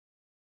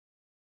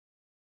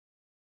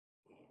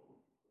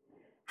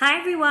Hi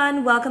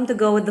everyone, welcome to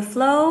Go with the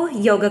Flow,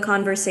 Yoga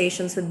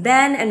Conversations with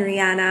Ben and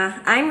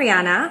Rihanna. I'm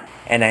Rihanna.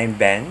 And I'm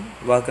Ben.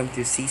 Welcome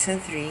to Season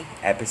 3,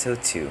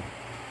 Episode 2.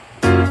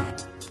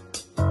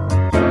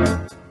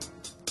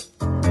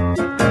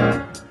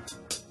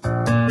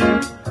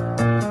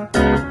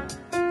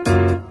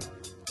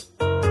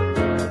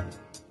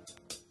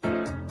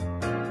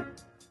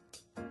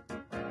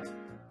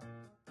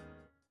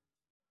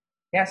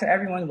 Yeah, so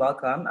everyone,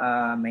 welcome.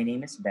 My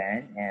name is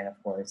Ben, and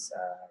of course,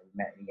 you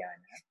met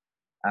Rihanna.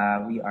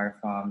 We are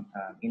from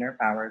Inner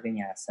Power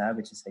Vinyasa,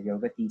 which is a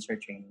yoga teacher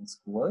training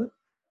school.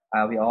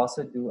 We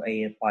also do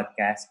a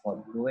podcast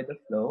called Go with the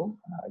Flow,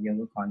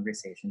 Yoga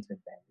Conversations with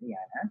Ben and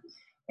Rihanna.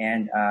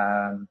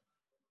 And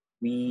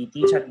we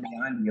teach at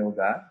Beyond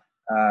Yoga.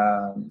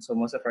 So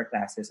most of our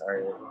classes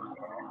are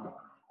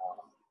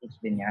teach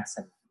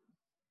Vinyasa.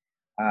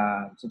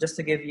 So just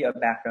to give you a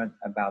background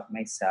about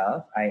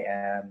myself,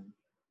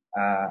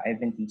 I've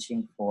been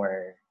teaching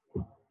for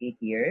 8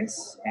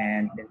 years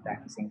and been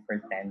practicing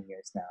for 10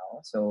 years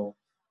now. So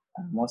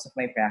most of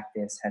my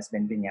practice has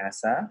been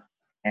vinyasa,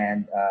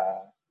 and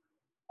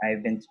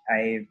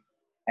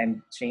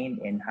I'm trained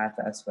in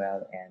hatha as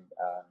well, and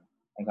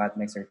I got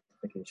my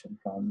certification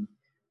from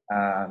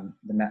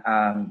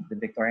the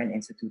Victorian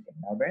Institute in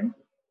Melbourne,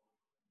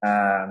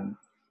 um,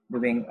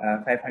 doing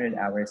 500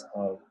 hours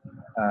of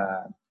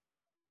uh,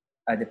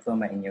 a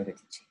diploma in yoga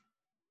teaching.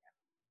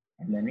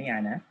 And then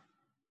Rihanna.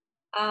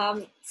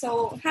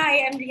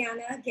 Hi, I'm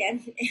Rihanna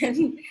again.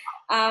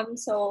 and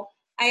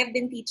I have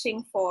been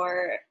teaching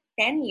for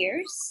 10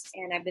 years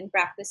and I've been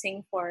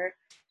practicing for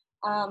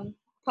a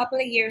couple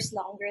of years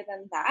longer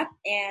than that.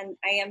 And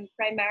I am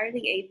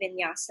primarily a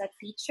vinyasa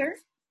teacher.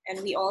 And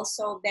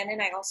Ben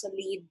and I also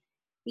lead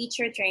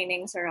teacher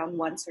trainings around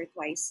once or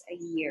twice a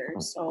year.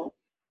 So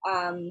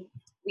um,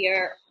 we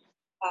are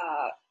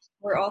uh,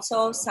 we are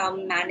also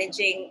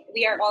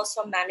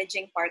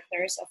managing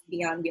partners of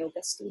Beyond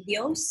Yoga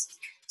Studios.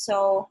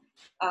 So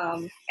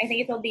I think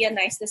it will be a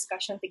nice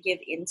discussion to give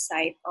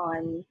insight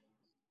on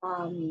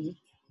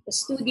the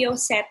studio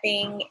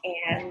setting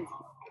and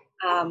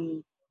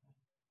um,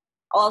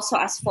 also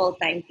as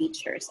full-time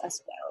teachers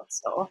as well.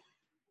 So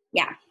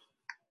yeah.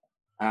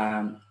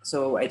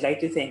 So I'd like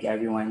to thank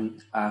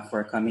everyone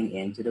for coming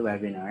into the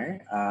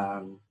webinar.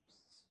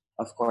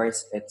 Of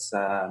course, it's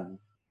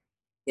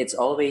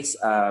always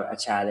a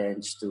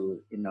challenge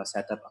to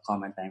set up a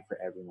common time for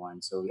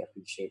everyone. So we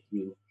appreciate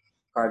you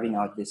carving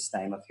out this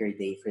time of your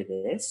day for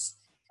this,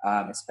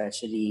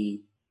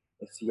 especially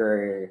if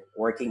you're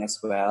working as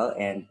well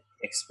and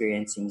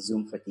experiencing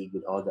Zoom fatigue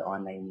with all the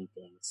online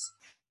meetings.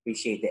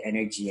 Appreciate the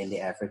energy and the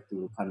effort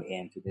to come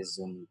in to this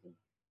Zoom meeting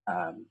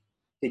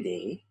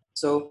today.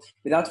 So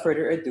without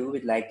further ado,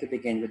 we'd like to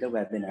begin with the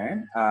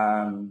webinar.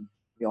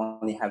 We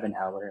only have an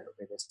hour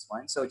for this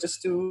one. So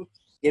just to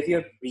give you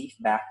a brief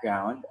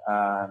background,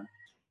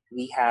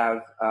 we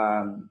have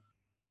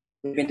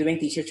we've been doing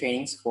teacher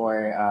trainings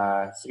for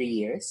 3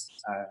 years,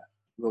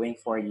 going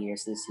 4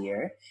 years this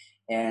year,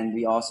 and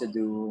we also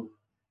do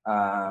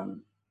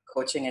um,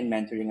 coaching and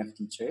mentoring of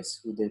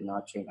teachers who did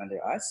not train under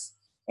us.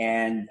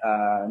 And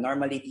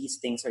normally, these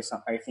things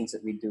are things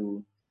that we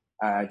do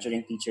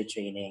during teacher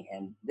training.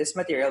 And this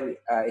material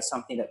is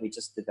something that we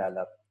just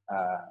developed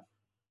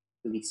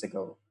 2 weeks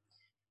ago,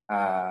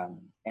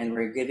 and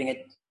we're giving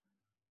it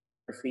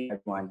for free to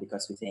everyone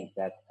because we think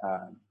that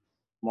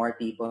more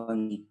people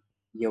need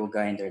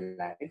yoga in their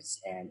lives.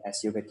 And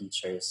as yoga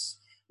teachers,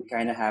 we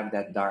kind of have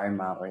that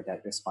dharma or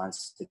that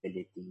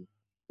responsibility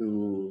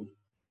to hold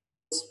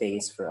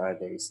space for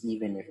others,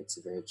 even if it's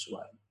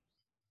virtual.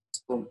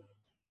 So,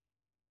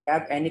 if you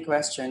have any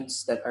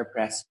questions that are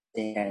pressing,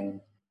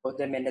 and put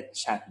them in the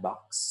chat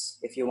box.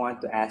 If you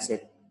want to ask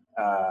it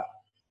uh,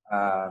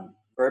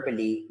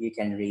 verbally, you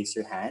can raise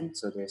your hand.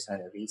 So there's a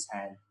raise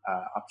hand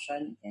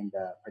option in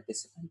the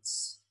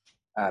participants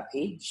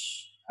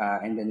page,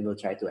 and then we'll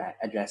try to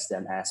address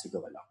them as we go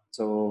along.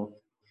 So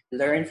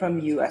learn from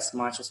you as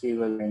much as we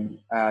will learn.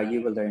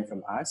 You will learn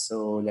from us.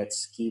 So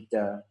let's keep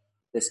the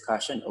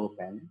discussion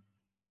open.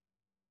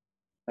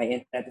 My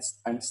internet is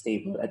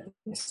unstable at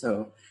this,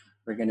 so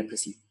we're gonna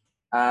proceed.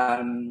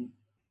 Um,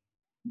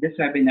 this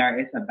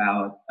webinar is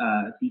about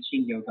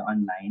teaching yoga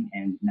online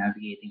and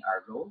navigating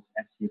our roles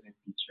as yoga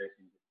teachers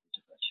in this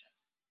digital shift.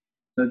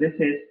 So this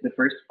is the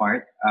first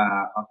part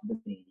of the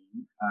training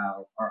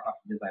or of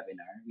the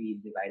webinar. We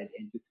divided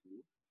into two.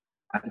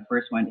 The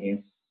first one is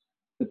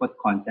to put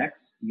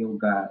context,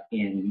 yoga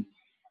in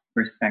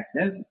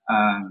perspective,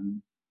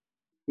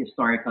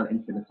 historical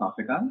and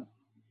philosophical,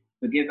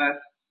 to give us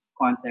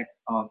context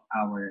of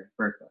our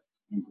purpose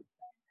in this.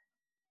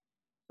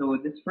 So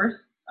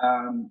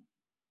um,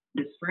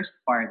 this first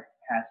part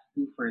has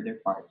two further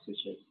parts,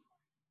 which is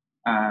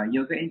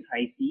yoga in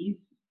crises,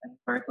 a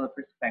historical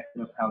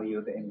perspective of how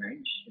yoga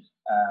emerged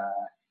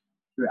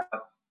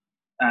throughout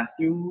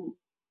through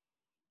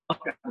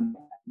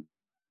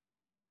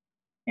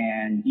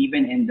and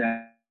even in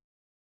the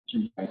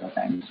historical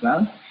time as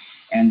well,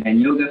 and then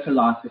yoga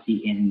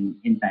philosophy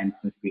in times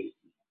of grace.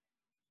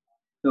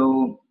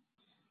 So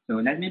So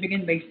let me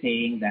begin by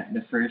saying that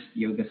the first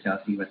yoga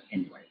selfie was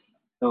inward.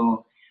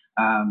 So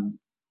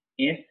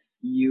if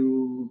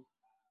you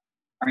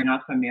are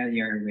not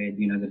familiar with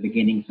the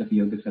beginnings of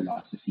yoga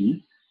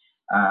philosophy,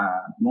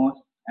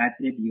 most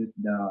attribute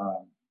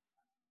the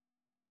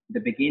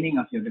beginning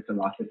of yoga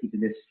philosophy to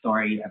this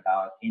story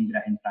about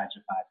Indra and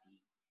Prajapati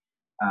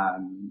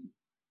um,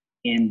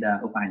 in the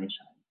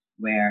Upanishads,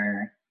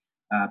 where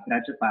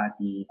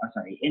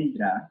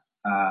Indra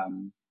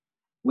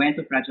went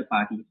to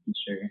Prajapati's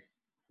teacher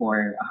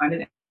for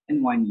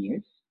 101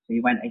 years. So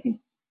he went, I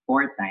think,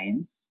 4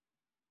 times,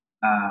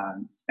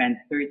 spent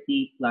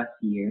 30 plus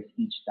years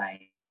each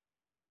time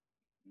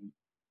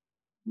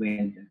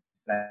with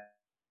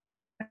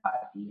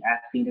Prajapati,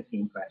 asking the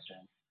same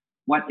question: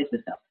 what is the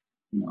self?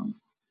 You know,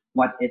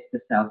 what is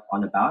the self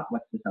all about?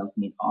 What's the self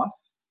made of?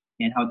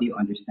 And how do you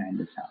understand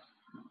the self?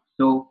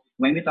 So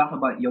when we talk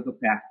about yoga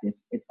practice,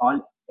 it's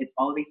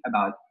always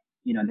about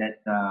that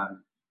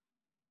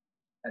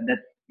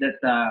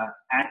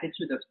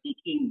attitude of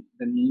seeking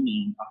the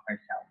meaning of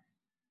ourselves.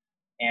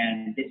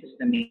 And this is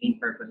the main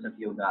purpose of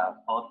yoga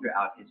all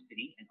throughout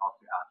history and all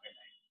throughout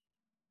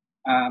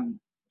our life.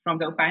 From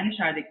the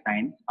Upanishadic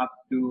times up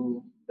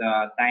to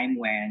the time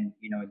when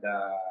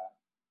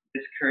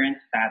this current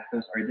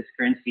status or this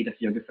current state of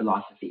yoga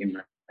philosophy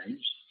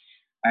emerged,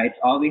 it's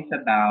always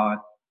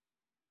about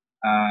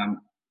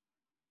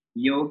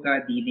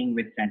yoga dealing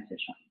with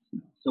transitions.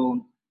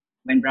 So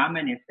when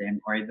Brahmanism,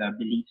 or the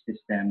belief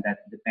system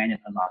that depended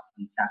a lot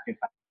on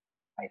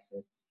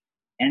sacrifices,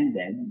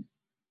 ended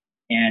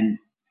and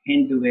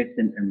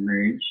Hinduism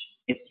emerged,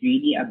 it's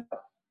really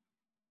about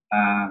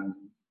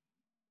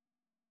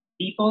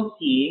people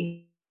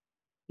seeing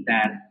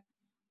that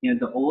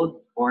the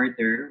old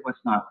order was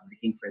not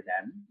working for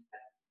them.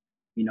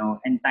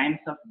 In times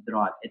of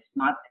drought, it's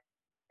not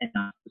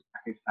enough to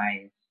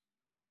sacrifice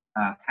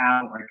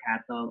cow or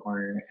cattle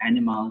or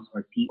animals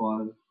or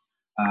people.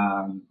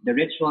 The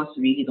rituals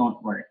really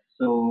don't work.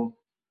 So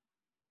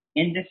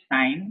in this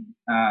time,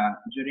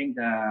 during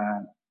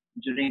the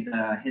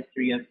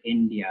history of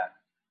India,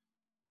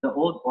 the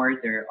old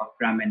order of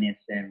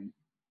Brahmanism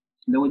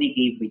slowly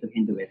gave way to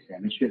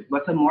Hinduism, which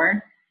was a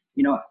more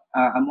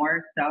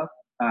self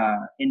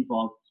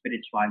involved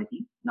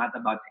spirituality, not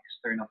about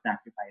external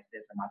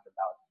sacrifices, and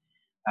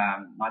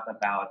not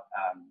about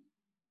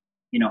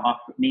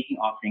making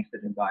offerings to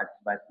the gods,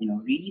 but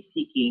really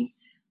seeking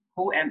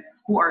who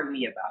are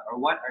we about, or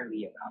what are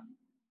we about.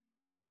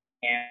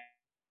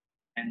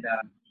 And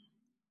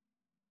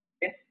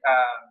this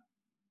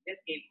this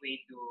gave way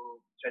to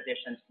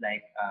traditions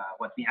like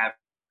what we have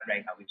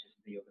right now, which is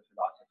the yoga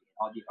philosophy and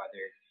all the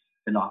other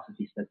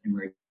philosophies that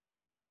emerged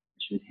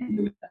with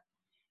Hinduism.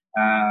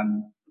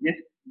 This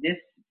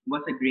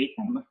was a great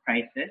time of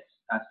crisis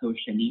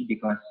socially,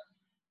 because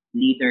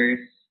leaders,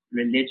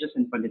 religious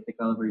and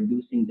political, were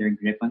losing their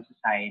grip on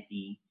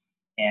society,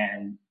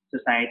 and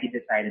society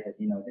decided that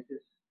this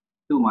is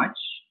too much.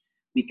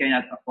 We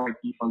cannot afford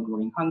people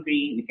going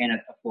hungry. We cannot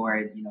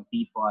afford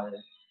people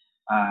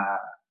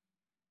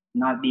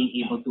not being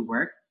able to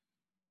work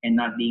and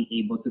not being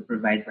able to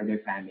provide for their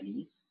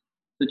families.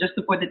 So just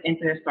to put it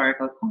into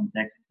historical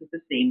context, it's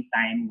the same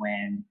time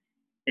when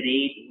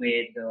trade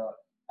with the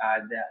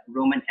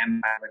Roman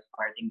Empire was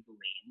starting to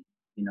wane.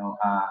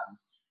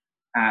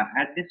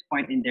 At this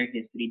point in their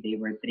history, they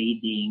were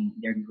trading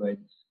their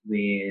goods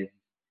with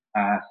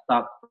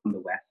stuff from the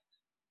West.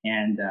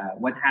 And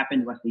what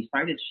happened was they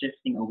started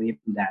shifting away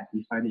from that.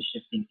 They started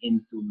shifting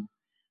into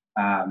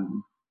a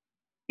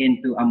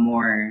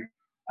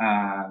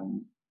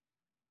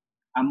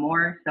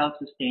more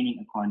self-sustaining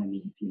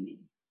economy, if you may.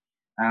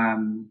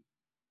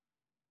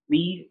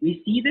 We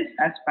see this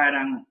as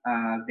parang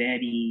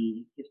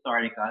very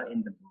historical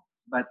in the book.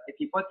 But if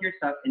you put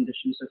yourself in the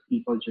shoes of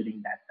people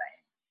during that time,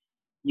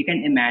 you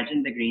can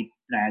imagine the great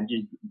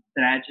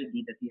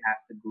tragedy that you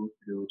have to go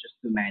through just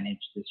to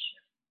manage this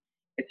shift.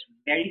 It's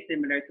very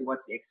similar to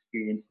what we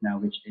experience now,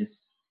 which is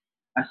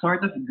a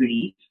sort of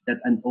grief that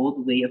an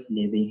old way of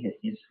living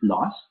is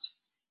lost,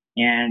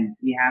 and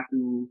we have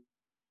to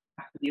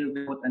deal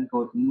with quote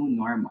unquote new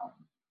normal.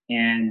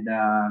 And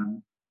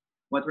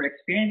what we're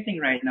experiencing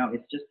right now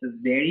is just the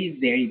very,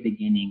 very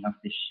beginning of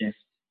the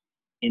shift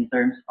in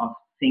terms of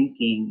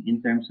thinking,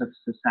 in terms of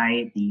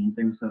society, in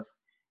terms of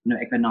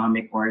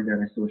economic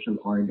order or social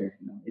order.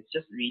 It's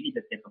just really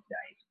the tip of the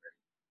iceberg.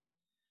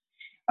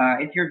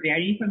 If you're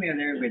very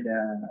familiar with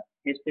the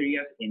history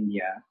of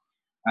India,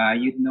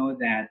 you'd know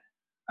that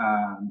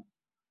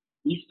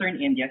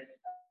Eastern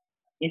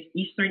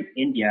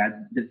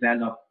India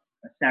developed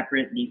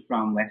separately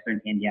from Western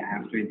India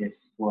after this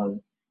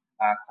whole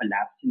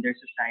collapse in their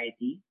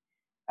society.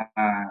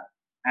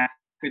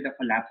 After the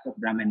collapse of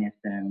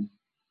Brahmanism,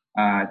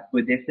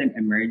 Buddhism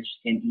emerged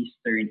in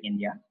Eastern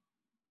India.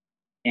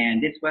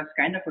 And this was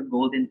kind of a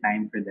golden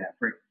time for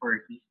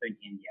Eastern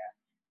India.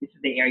 This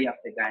is the area of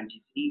the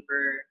Ganges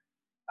River.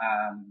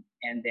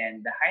 And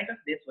then the height of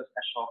this was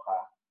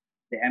Ashoka,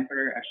 the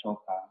Emperor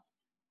Ashoka,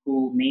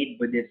 who made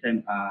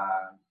Buddhism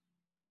a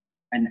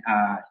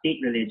state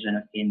religion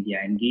of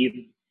India and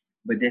gave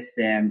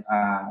Buddhism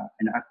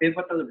a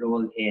pivotal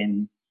role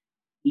in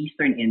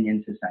Eastern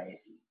Indian society.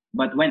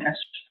 But when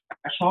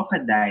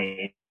Ashoka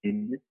died,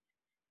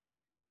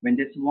 when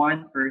this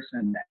one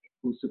person died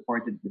who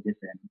supported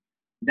Buddhism,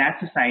 that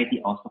society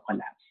also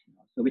collapsed.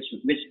 So which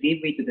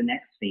gave way to the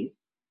next phase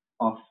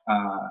of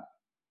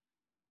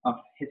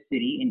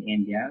history in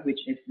India, which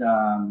is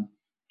the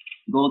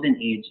golden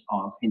age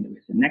of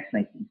Hinduism. Next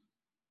slide, please.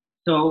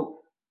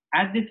 So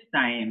at this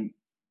time,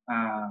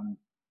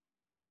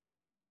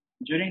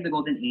 during the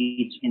golden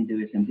age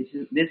Hinduism,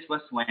 this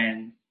was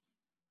when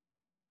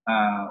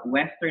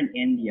Western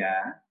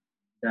India,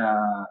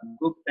 the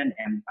Guptan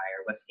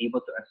Empire, was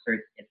able to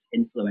assert its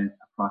influence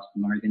across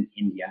northern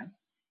India,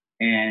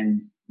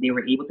 and they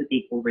were able to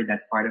take over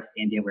that part of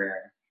India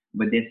where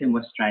Buddhism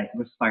was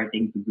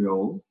starting to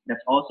grow.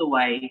 That's also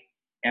why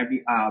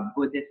every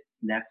Buddhist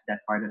left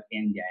that part of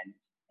India,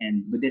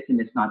 and Buddhism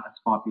is not as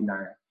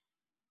popular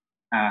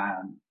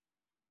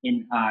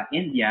in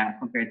India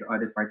compared to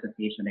other parts of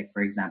Asia, like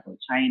for example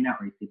China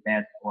or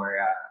Tibet or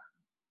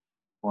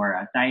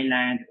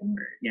Thailand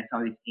or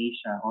Southeast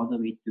Asia, all the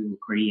way to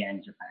Korea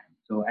and Japan.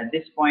 So at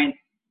this point,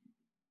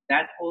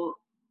 that whole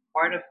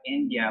part of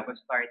India was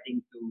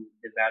starting to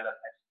develop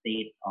a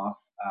state of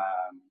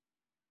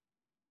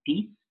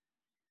peace,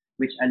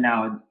 which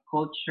allowed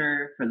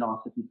culture,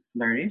 philosophy to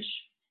flourish.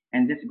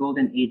 And this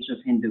golden age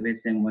of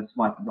Hinduism was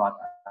what brought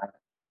us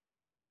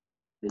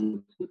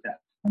the sutras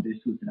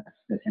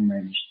that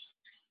emerged,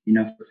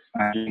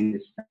 during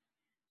this time.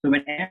 So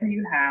whenever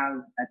you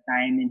have a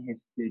time in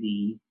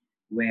history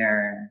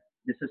where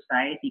the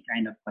society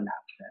kind of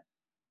collapses,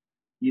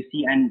 you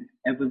see an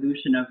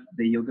evolution of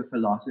the yoga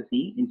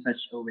philosophy in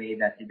such a way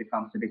that it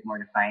becomes a bit more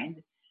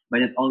refined,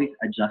 but it always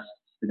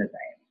adjusts to the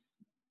time.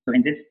 So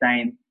in this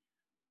time,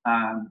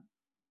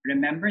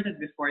 remember that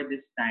before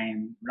this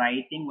time,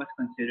 writing was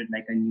considered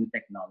like a new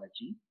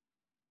technology,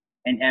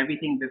 and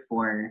everything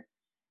before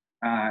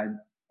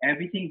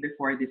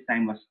this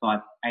time was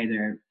taught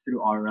either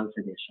through oral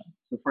tradition.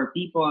 So for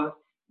people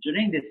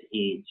during this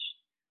age,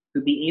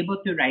 to be able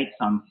to write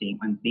something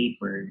on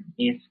paper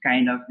is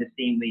kind of the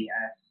same way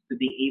as to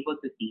be able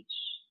to teach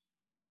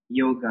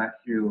yoga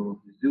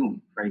through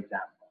Zoom, for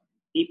example.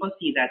 People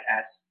see that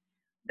as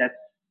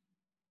that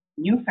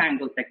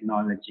newfangled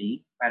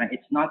technology, but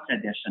it's not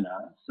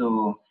traditional.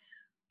 So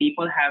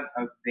people have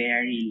a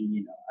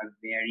very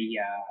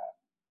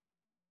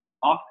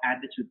off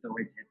attitude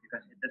towards it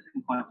because it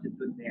doesn't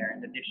constitute their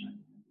tradition.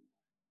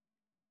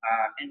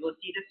 And we'll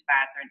see this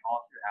pattern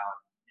all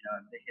throughout,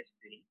 the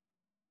history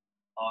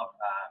of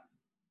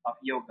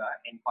yoga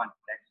in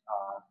context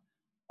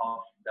of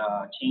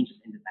the changes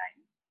in the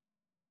time.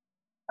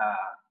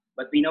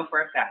 But we know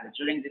for a fact that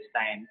during this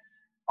time,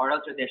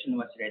 oral tradition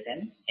was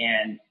written,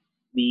 and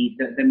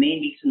the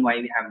main reason why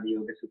we have the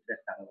Yoga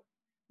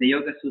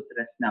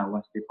Sutras now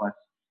was because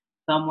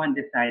someone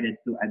decided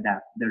to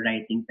adapt the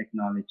writing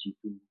technology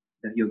to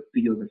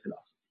yoga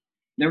philosophy.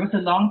 There was a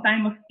long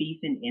time of peace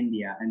in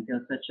India until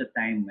such a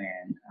time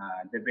when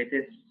the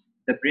British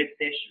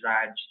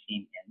Raj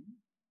came in,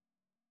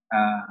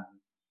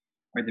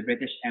 or the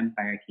British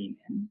Empire came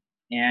in,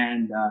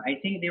 and I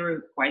think they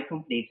were quite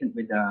complacent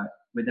with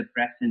the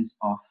presence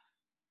of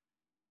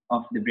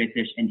the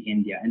British in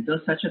India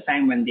until such a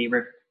time when they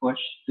were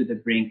pushed to the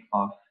brink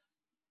of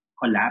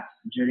collapse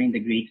during the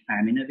Great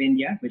Famine of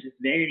India, which is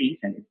very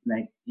recent. It's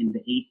like in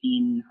the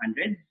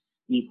 1800s,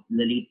 the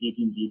late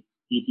 1880s.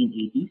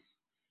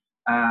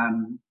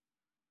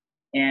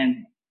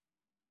 And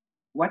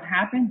what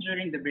happened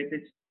during the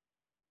British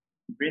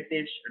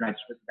Raj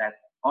was that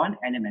all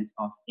elements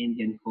of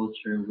Indian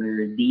culture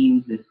were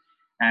deemed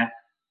as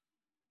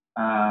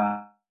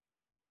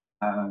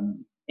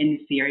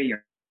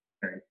inferior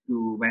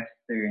to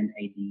Western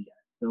ideas.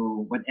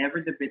 So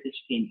whatever the British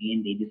came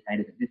in, they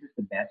decided that this is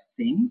the best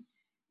thing,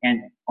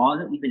 and all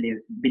that we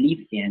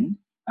believe in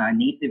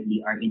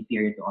natively are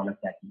inferior to all of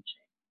that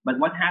teaching. But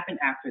what happened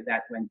after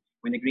that, when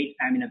the Great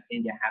Famine of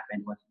India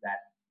happened, was that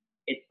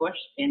it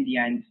pushed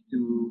Indians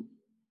to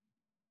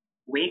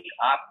wake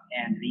up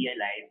and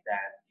realize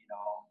that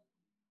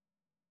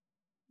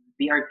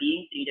we are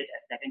being treated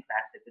as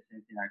second-class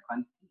citizens in our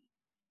country,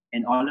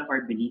 and all of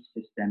our belief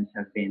systems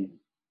have been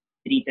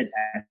treated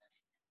as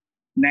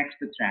next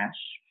to trash.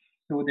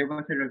 So there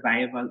was a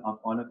revival of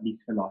all of these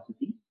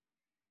philosophies,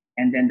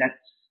 and then that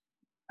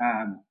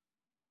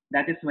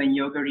is when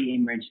yoga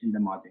re-emerged in the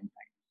modern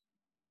times.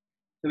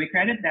 So we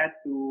credit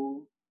that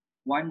to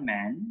one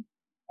man,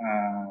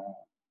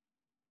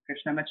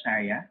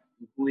 Krishnamacharya,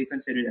 who we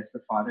consider as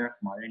the father of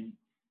modern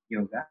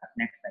yoga.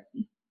 Next slide,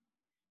 please.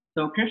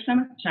 So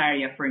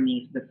Krishnamacharya for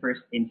me is the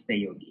first Insta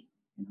yogi.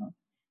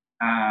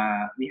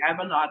 We have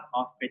a lot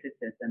of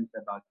criticisms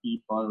about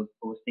people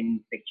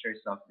posting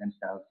pictures of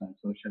themselves on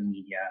social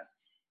media,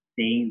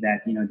 saying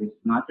that this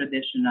is not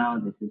traditional,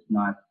 this is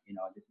not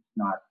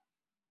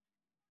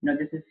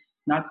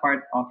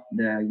part of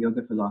the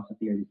yoga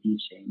philosophy or the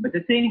teaching. But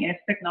the thing is,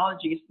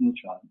 technology is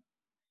neutral.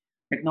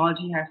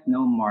 Technology has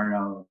no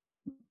moral,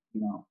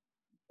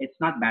 it's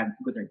not bad,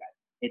 good or bad.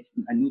 It's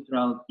a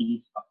neutral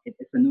piece.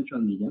 It's a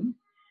neutral medium.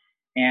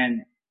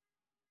 And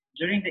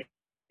during the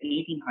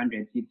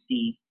 1800s, you'd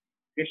see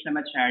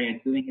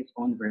Krishnamacharya doing his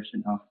own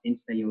version of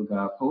Insta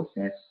Yoga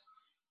poses.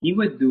 He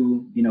would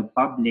do,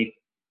 public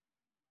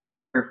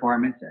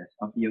performances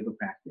of yoga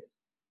practice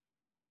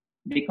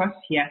because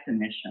he has a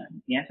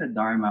mission. He has a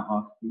dharma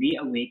of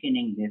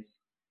reawakening this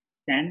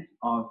sense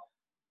of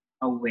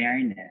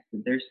awareness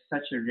that there's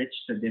such a rich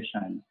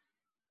tradition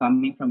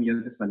coming from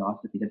yoga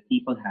philosophy that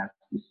people have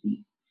to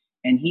see.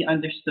 And he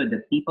understood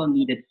that people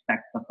needed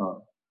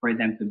spectacle for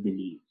them to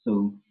believe.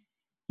 So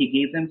he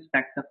gave them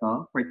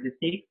spectacle for the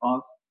sake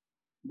of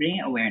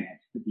bringing awareness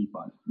to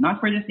people, not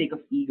for the sake of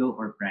ego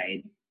or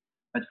pride,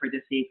 but for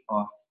the sake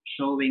of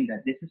showing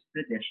that this is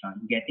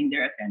tradition, getting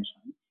their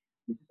attention.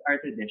 This is our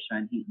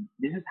tradition.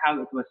 This is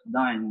how it was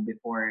done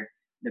before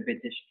the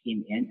British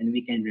came in, and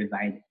we can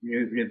revive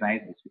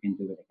this. We can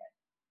do it again.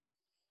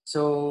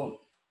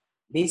 So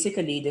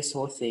basically, this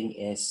whole thing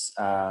is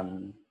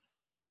a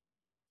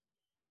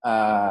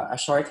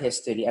short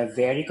history, a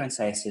very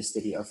concise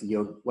history of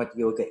yoga, what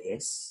yoga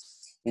is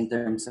in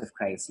terms of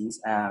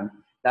crises.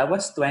 That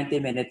was 20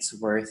 minutes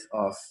worth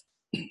of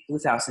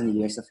 2,000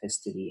 years of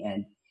history.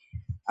 And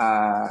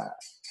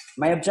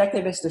my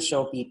objective is to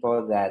show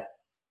people that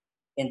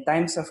in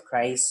times of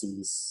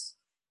crises,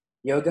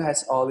 yoga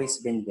has always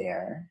been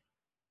there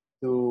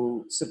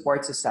to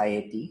support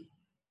society,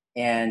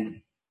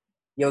 and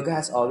yoga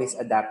has always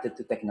adapted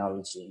to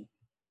technology.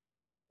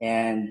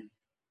 And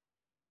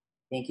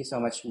thank you so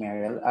much,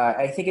 Meryl.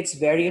 I think it's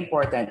very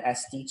important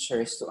as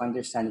teachers to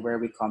understand where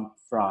we come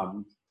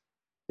from,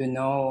 to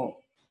know,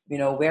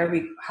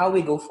 how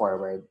we go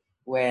forward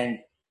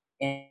when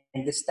in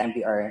this time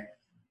we are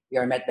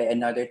met by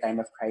another time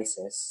of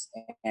crisis,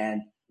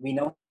 and we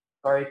know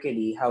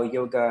historically how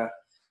yoga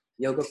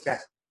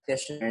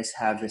practitioners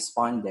have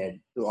responded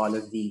to all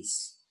of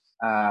these.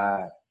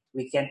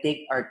 We can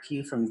take our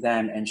cue from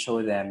them and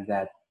show them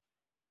that,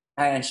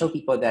 and show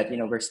people that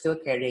we're still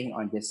carrying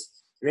on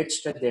this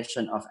rich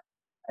tradition of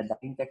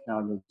adapting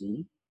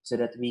technology so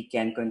that we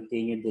can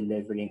continue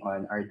delivering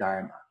on our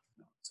dharma,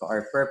 so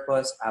our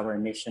purpose, our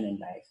mission in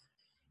life.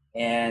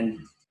 And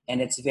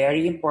it's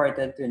very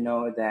important to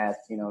know that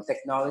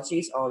technology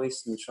is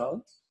always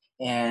neutral,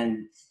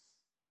 and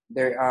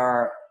there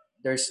are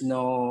there's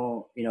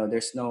no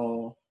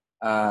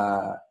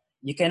uh,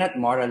 you cannot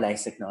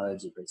moralize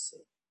technology per se.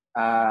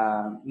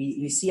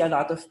 We see a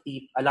lot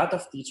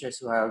of teachers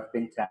who have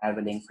been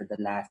traveling for the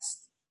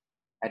last,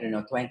 I don't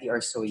know, 20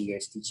 or so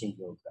years teaching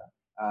yoga.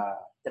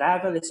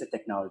 Travel is a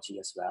technology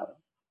as well,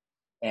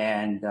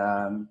 and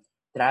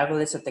travel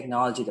is a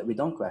technology that we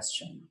don't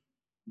question.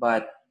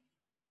 But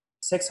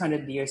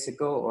 600 years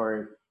ago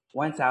or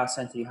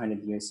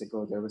 1,300 years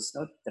ago, there was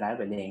no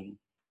traveling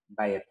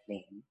by a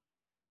plane.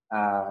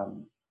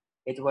 Um,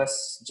 it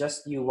was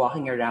just you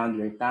walking around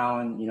your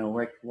town,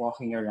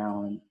 walking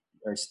around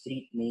your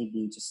street,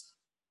 maybe just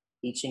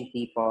teaching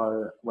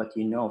people what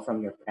you know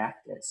from your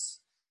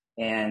practice.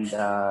 And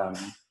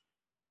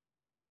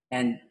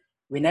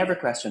we never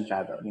question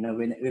travel.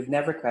 We've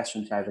never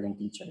questioned traveling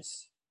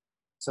teachers.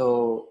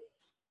 So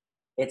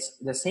it's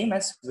the same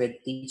as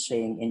with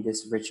teaching in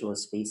these virtual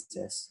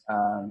spaces.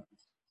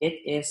 It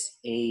is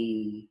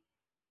a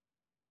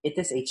it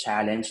is a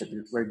challenge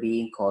that we're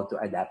being called to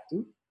adapt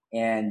to,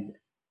 and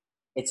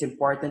it's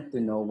important to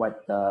know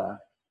what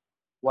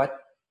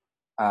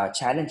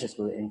challenges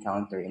we'll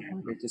encounter in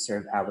order to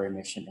serve our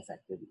mission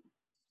effectively.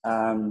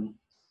 Um,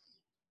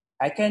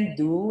 I can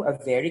do a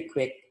very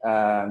quick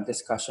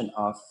discussion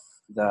of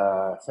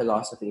the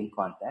philosophy in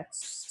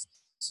context.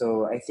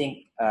 So I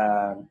think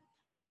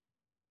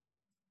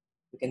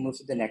we can move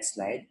to the next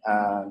slide.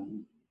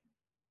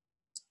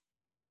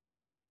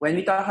 When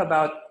we talk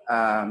about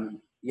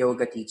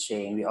yoga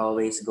teaching, we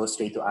always go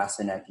straight to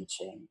asana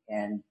teaching,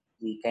 and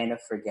we kind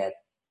of forget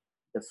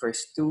the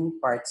first two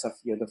parts of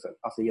the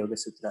Yoga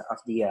Sutra, of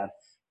the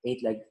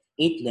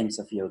eight limbs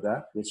of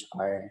yoga, which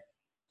are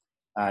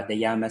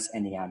the yamas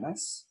and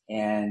niyamas.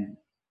 And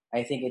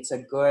I think it's a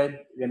good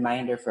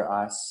reminder for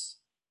us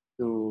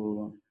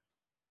to.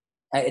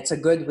 It's a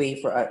good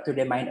way for to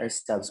remind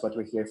ourselves what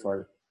we're here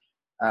for,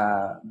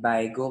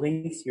 by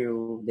going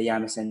through the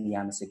yamas and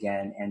niyamas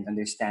again and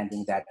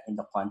understanding that in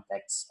the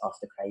context of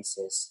the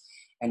crisis.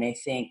 And I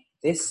think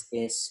this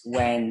is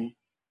when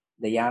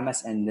the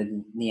yamas and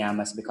the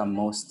niyamas become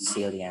most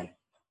salient.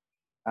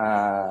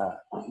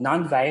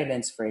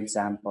 Non-violence, for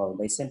example,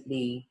 by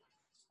simply,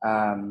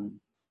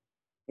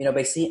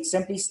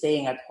 simply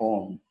staying at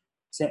home.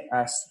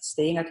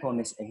 Staying at home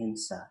is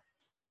ahimsa.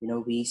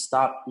 We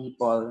stop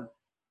people.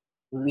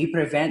 We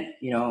prevent,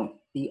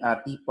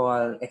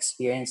 people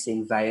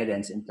experiencing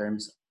violence in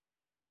terms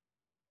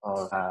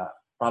of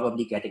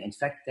probably getting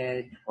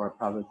infected or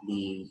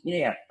probably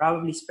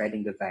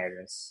spreading the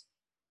virus.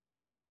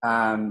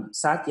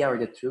 Satya, or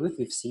the truth,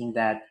 we've seen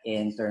that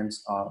in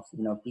terms of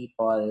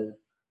people,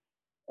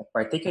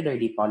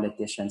 particularly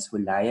politicians, who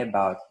lie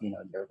about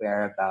their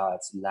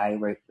whereabouts, lie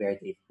where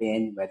they've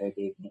been, whether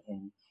they've been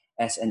in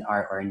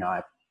SNR or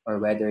not, or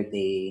whether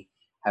they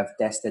have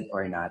tested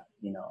or not.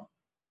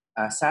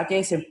 Satya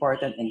is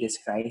important in this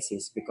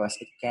crisis because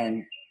it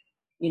can,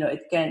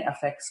 it can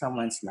affect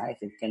someone's life.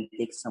 It can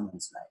take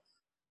someone's life.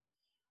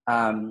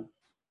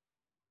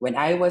 When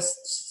I was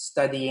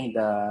studying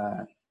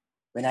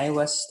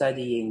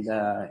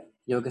the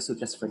Yoga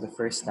Sutras for the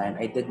first time,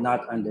 I did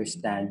not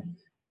understand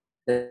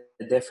the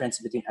difference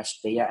between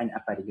Ashteya and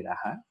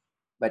Aparigraha.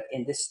 But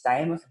in this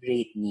time of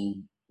great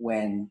need,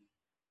 when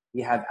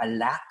we have a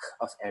lack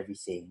of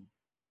everything,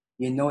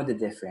 you know the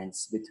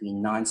difference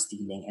between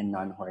non-stealing and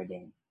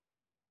non-hoarding.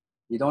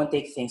 You don't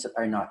take things that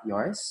are not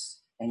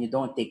yours, and you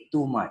don't take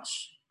too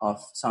much of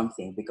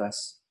something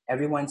because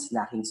everyone's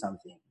lacking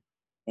something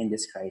in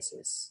this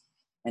crisis.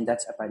 And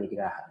that's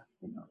aparigraha.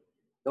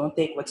 Don't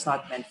take what's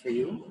not meant for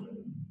you,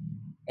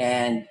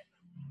 and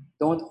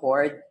don't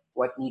hoard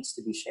what needs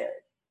to be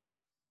shared.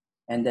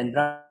 And then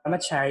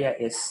brahmacharya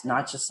is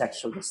not just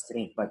sexual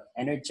restraint, but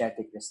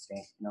energetic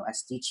restraint.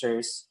 As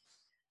teachers,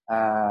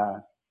 uh,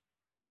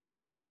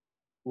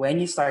 when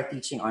you start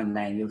teaching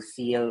online, you'll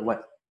feel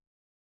what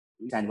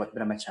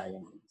brahmacharya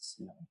means.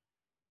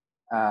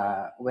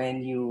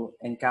 When you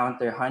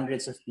encounter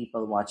hundreds of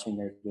people watching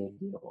your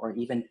video, or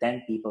even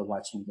 10 people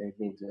watching their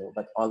video,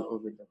 but all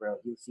over the world,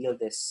 you feel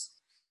this,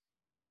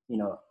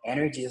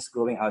 energy just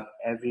going out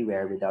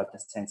everywhere without a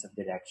sense of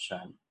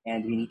direction.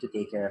 And you need to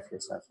take care of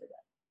yourself for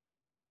that.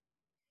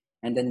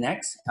 And the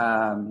next,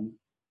 the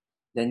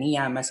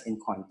niyamas in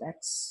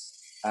context.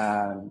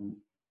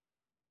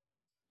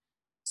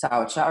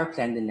 Saucha or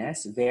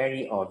cleanliness,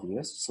 very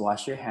obvious. Just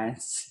wash your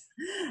hands.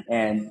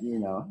 And,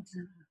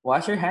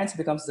 wash your hands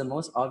becomes the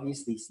most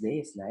obvious these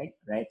days,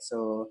 right?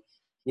 So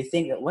you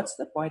think that what's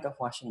the point of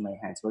washing my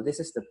hands? Well, this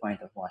is the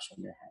point of washing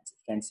your hands.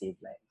 It can save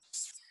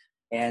lives.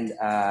 And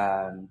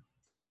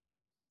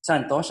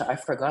Santosha, I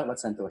forgot what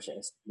Santosha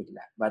is,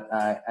 but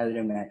I'll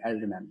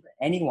remember.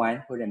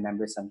 Anyone who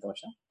remembers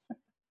Santosha?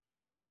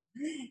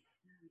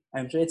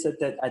 I'm sure it's at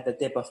the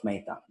tip of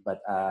my tongue,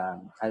 but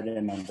I'll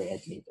remember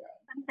it later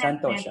on.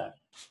 Santosha.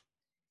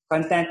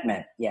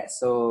 Contentment, yes.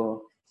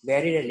 So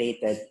very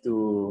related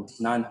to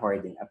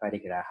non-hoarding,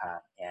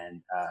 aparigraha,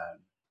 and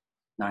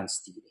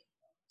non-stealing.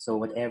 So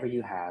whatever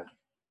you have,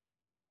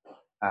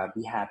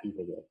 be happy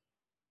with it.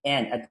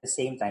 And at the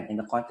same time, in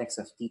the context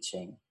of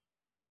teaching,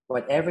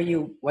 whatever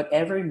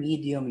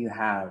medium you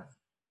have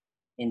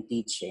in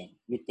teaching,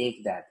 you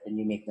take that and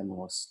you make the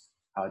most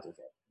out of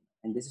it.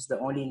 And this is the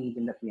only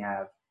medium that we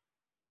have.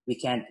 We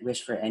can't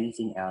wish for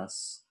anything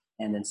else.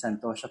 And then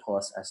Santosha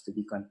calls us to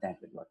be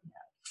content with what we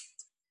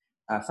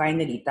have.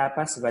 Finally,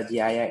 tapas,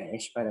 vadhyaya, and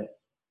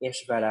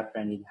ishvara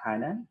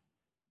pranidhana.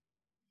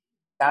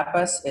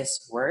 Tapas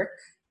is work.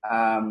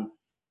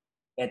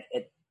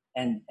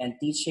 And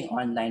teaching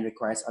online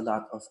requires a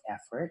lot of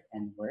effort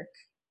and work.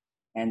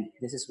 And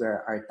this is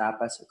where our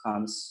tapas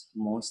comes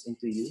most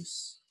into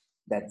use.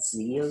 That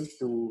zeal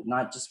to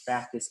not just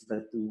practice,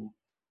 but to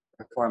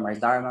perform our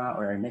dharma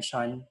or our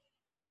mission.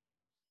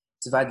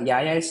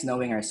 Svadhyaya is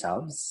knowing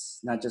ourselves,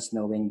 not just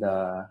knowing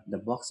the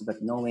books,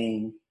 but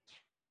knowing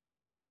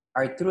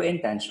our true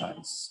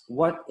intentions.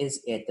 What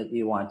is it that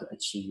we want to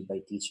achieve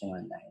by teaching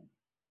online?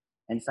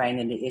 And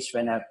finally,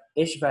 Ishvara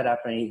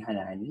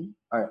Pranidhanani,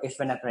 or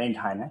Ishvara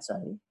Pranidhana,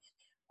 sorry.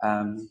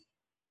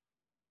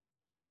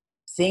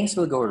 Things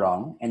will go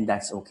wrong, and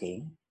that's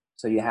okay.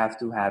 So you have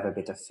to have a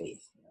bit of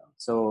faith.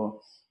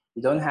 So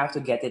you don't have to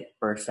get it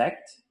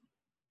perfect,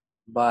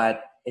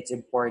 but it's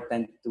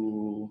important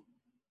to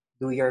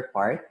do your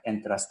part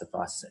and trust the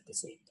process at the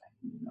same time.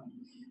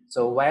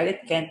 So while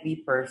it can't be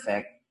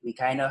perfect, we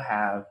kind of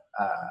have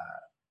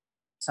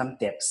some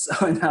tips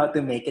on how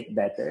to make it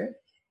better,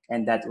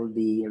 and that will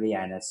be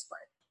Rihanna's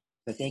part.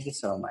 So thank you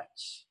so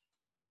much.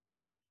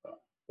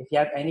 If you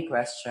have any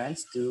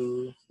questions,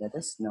 do let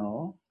us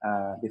know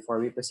before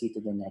we proceed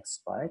to the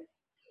next part.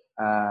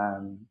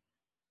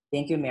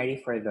 Thank you, Mary,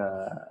 for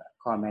the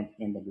comment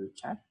in the group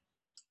chat.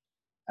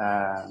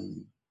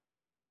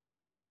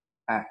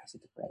 Is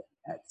it right?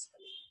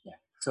 Yeah.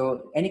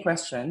 So any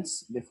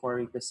questions before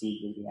we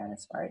proceed with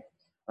Rihanna's part,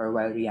 or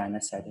while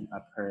Rihanna's setting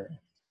up her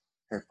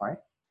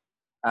part?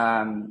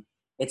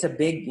 It's a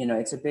big,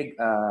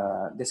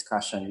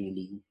 discussion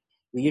really.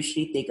 We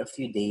usually take a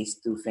few days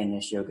to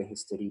finish yoga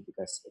history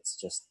because it's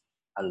just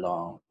a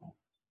long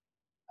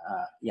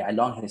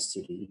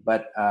history.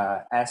 But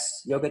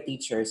as yoga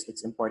teachers,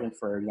 it's important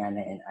for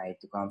Rihanna and I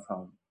to come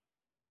from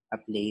a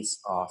place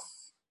of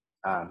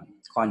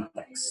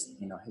context,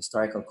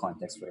 historical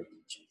context for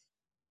teaching.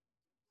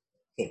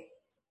 Okay.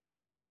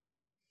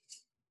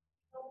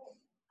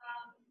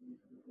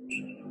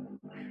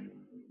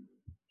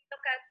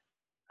 Look at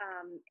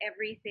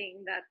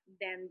everything that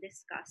Ben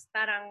discussed.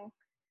 Parang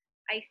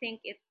I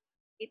think it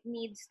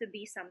needs to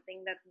be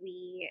something that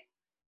we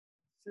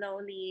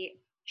slowly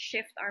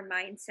shift our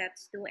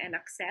mindsets to and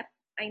accept.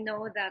 I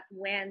know that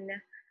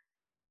when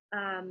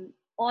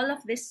all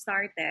of this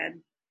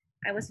started,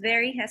 I was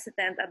very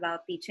hesitant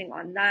about teaching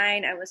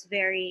online. I was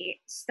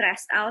very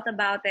stressed out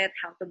about it,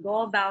 how to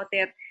go about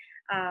it.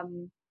 I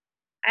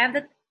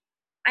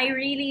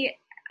really,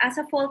 as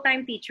a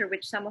full-time teacher,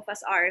 which some of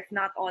us are, if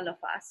not all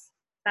of us,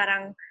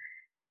 parang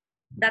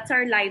that's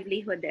our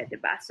livelihood,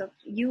 diba? So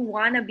you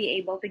want to be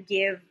able to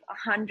give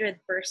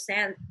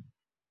 100%.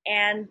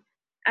 And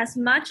as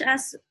much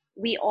as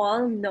we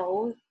all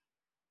know,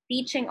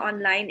 teaching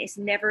online is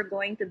never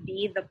going to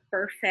be the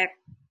perfect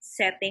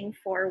setting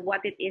for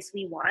what it is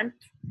we want.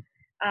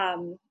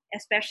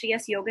 Especially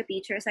as yoga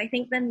teachers, I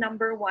think the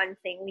number one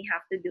thing we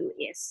have to do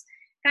is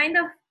kind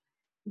of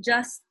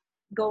just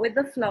go with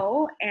the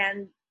flow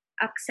and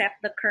accept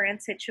the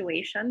current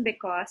situation,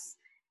 because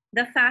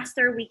the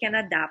faster we can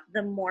adapt,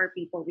 the more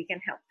people we can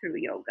help through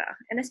yoga.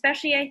 And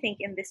especially, I think,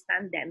 in this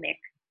pandemic,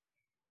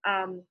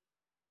 um,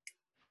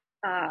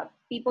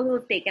 people who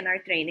have taken our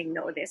training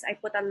know this. I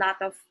put a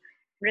lot of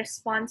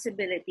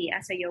responsibility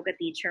as a yoga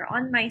teacher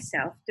on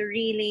myself to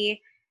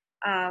really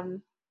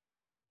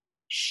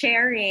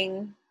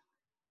sharing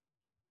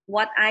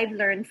what I've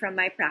learned from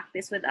my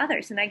practice with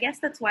others. And I guess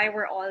that's why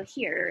we're all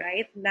here,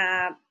 right?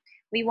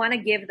 We want to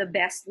give the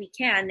best we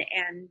can.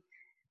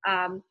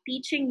 And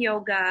teaching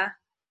yoga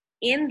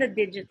in the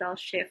digital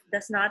shift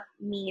does not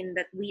mean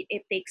that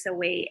it takes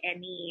away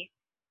any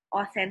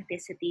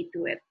authenticity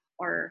to it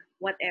or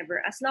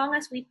whatever, as long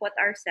as we put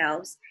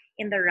ourselves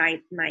in the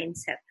right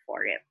mindset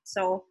for it.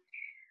 So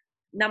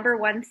number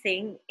one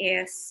thing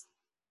is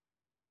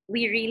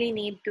we really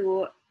need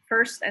to,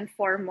 first and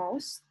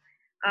foremost,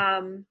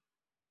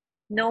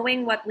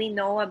 knowing what we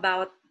know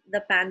about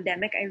the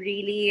pandemic, I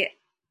really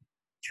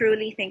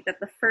truly think that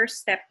the first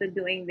step to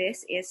doing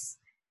this is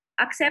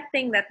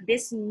accepting that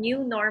this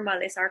new normal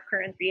is our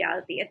current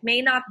reality. It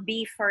may not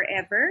be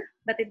forever,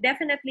 but it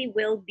definitely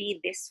will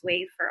be this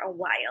way for a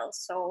while.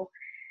 So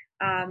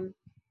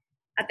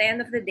at the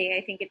end of the day,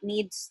 I think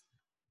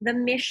the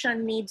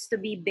mission needs to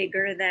be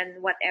bigger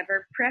than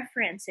whatever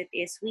preference it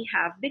is we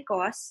have,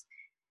 because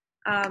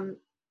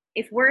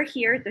if we're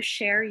here to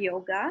share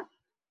yoga,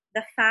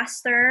 the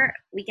faster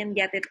we can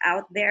get it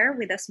out there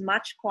with as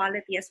much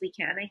quality as we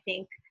can, I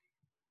think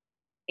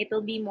it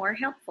will be more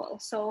helpful.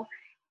 So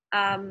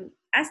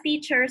as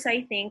teachers,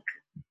 I think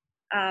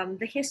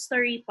the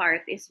history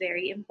part is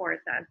very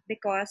important,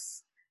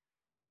 because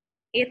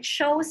it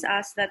shows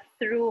us that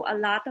through a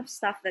lot of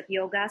stuff that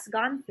yoga has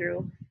gone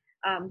through,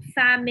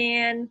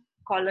 famine,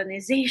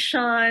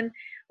 colonization,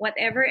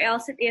 whatever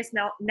else it is,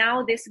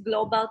 now this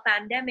global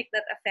pandemic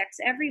that affects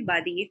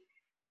everybody,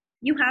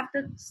 you have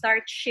to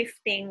start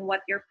shifting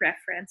what your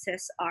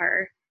preferences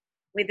are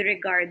with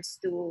regards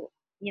to,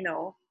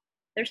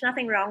 there's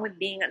nothing wrong with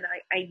being an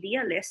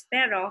idealist,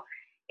 pero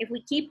if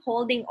we keep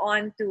holding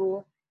on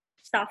to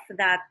stuff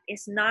that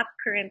is not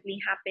currently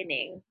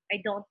happening,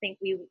 I don't think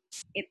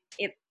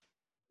it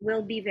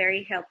will be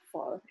very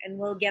helpful, and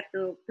we'll get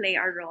to play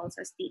our roles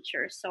as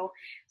teachers. So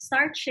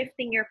start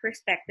shifting your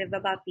perspective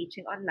about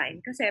teaching online,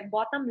 because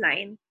bottom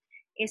line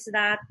is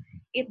that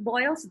it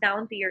boils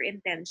down to your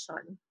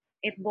intention.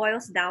 It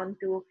boils down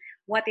to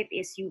what it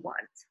is you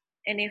want.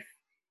 And if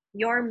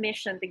your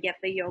mission to get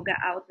the yoga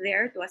out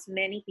there to as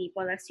many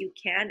people as you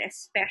can,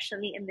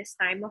 especially in this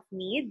time of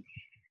need,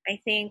 I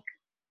think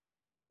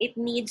it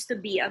needs to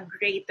be a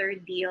greater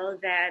deal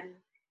than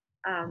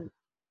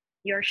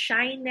your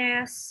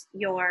shyness,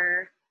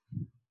 your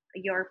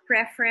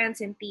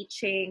preference in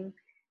teaching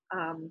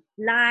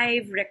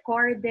live,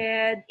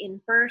 recorded,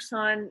 in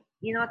person.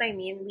 You know what I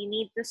mean? We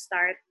need to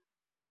start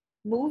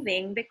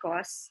moving,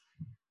 because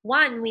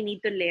one, we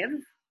need to live.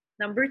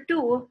 Number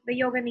two, the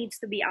yoga needs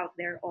to be out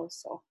there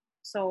also.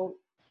 So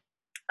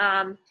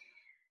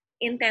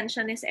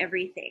intention is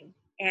everything.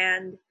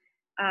 And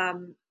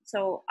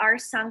so our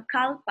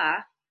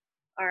sankalpa,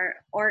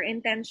 our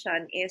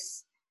intention,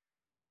 is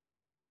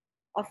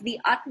of the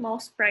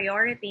utmost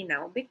priority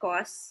now,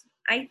 because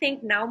I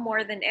think now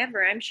more than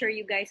ever, I'm sure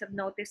you guys have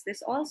noticed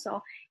this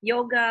also,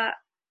 yoga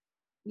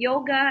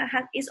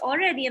is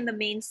already in the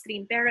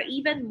mainstream, pero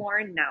even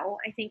more now,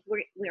 I think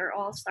we're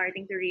all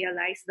starting to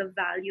realize the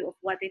value of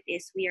what it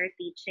is we are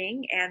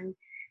teaching. And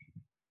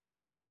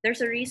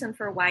there's a reason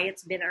for why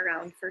it's been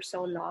around for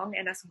so long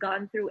and has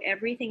gone through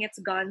everything it's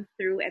gone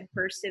through and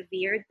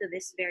persevered to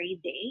this very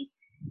day.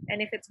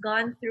 And if it's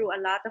gone through a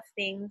lot of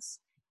things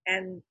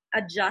and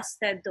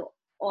adjusted to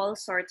all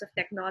sorts of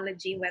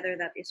technology, whether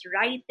that is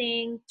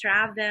writing,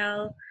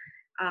 travel,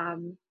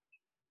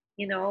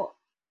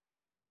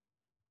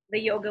 the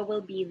yoga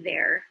will be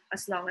there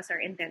as long as our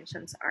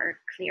intentions are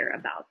clear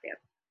about it.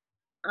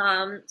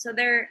 So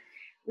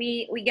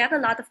we get a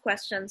lot of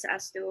questions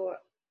as to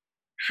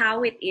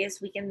how it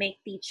is we can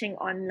make teaching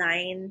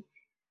online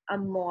a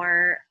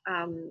more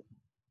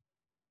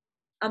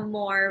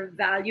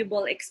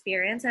valuable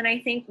experience. And I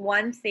think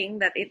one thing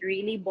that it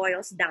really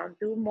boils down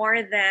to,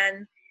 more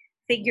than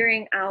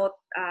figuring out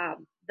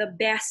the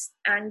best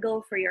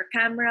angle for your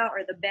camera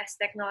or the best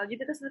technology,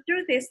 because the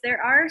truth is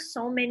there are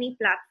so many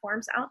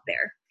platforms out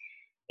there.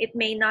 It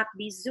may not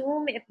be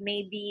Zoom, it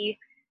may be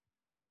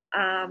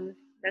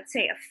let's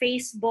say a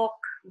Facebook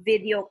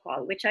video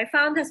call, which I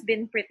found has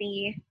been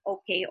pretty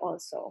okay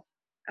also.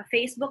 A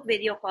Facebook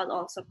video call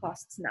also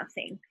costs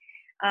nothing.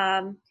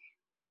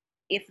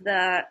 If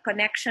the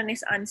connection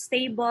is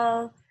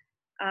unstable,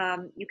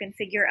 you can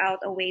figure out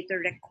a way to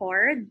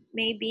record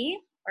maybe,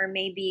 or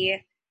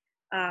maybe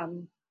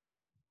um,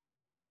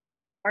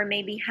 or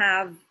maybe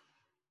have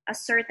a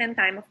certain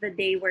time of the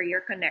day where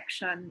your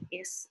connection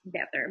is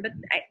better. But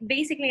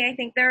basically, I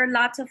think there are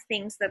lots of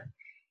things that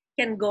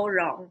can go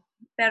wrong.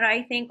 But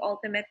I think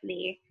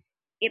ultimately,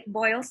 it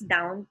boils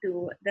down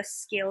to the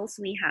skills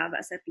we have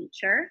as a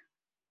teacher.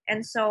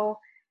 And so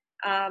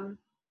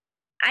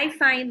I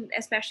find,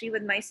 especially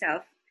with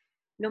myself,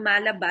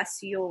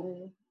 lumalabas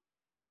yung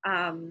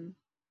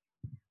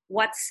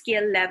what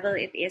skill level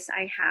it is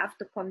I have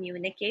to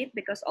communicate,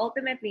 because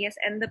ultimately,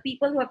 and the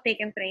people who have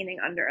taken training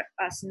under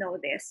us know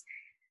this,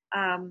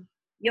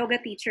 yoga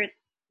teacher,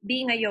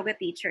 being a yoga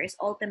teacher is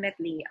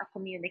ultimately a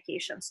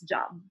communications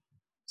job.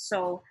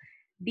 So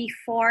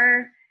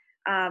before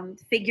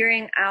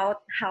figuring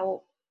out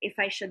how, if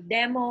I should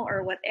demo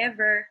or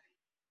whatever,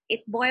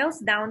 it boils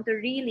down to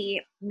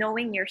really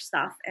knowing your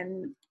stuff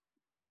and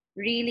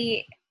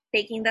really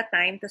taking the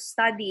time to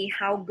study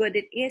how good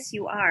it is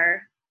you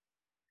are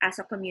as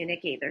a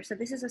communicator. So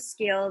this is a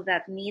skill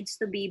that needs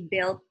to be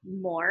built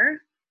more,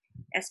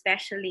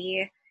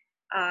 especially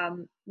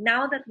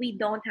now that we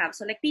don't have.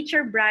 So like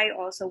Teacher Bry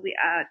also,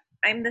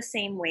 I'm the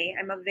same way.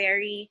 I'm a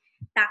very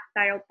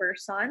tactile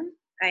person.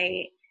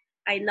 I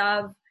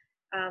love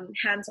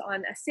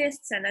hands-on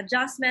assists and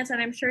adjustments,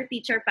 and I'm sure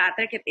Teacher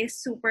Patrick, it is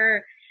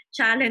super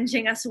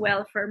challenging as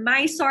well for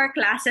my SOAR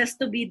classes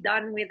to be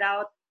done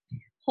without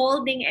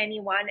holding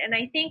anyone. And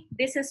I think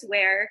this is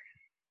where,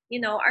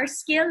 our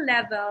skill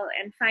level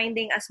and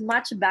finding as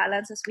much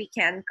balance as we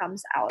can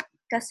comes out.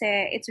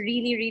 Kasi it's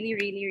really, really,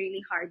 really,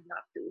 really hard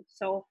not to.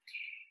 So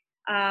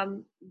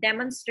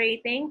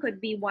demonstrating could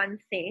be one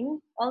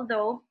thing.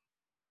 Although,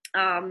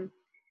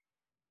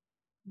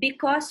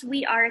 because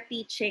we are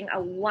teaching a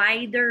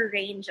wider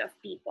range of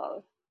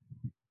people,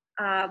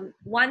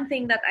 one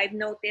thing that I've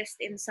noticed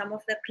in some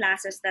of the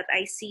classes that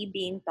I see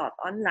being taught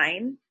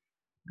online,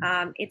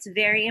 it's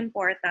very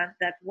important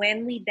that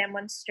when we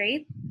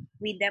demonstrate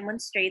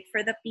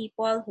for the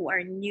people who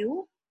are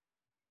new,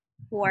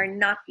 who are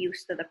not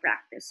used to the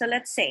practice. So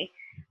let's say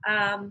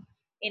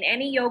in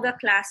any yoga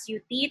class you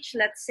teach,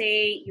 let's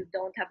say you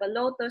don't have a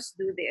lotus,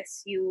 do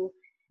this. You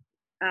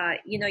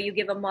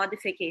give a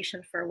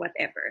modification for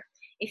whatever.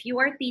 If you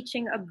are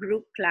teaching a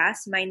group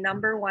class, my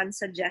number one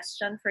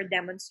suggestion for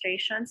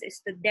demonstrations is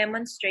to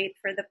demonstrate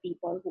for the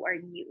people who are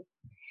new.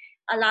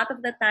 A lot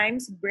of the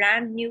times,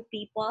 brand new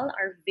people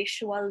are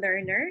visual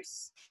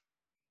learners,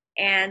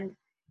 and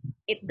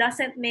it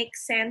doesn't make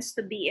sense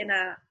to be in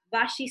a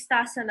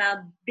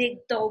Vashisthasana, big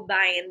toe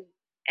bind,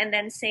 and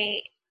then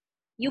say,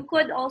 you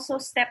could also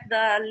step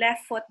the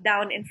left foot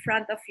down in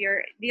front of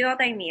your, you know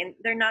what I mean?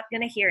 They're not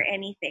going to hear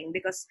anything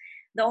because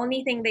the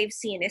only thing they've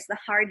seen is the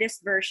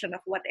hardest version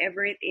of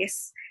whatever it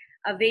is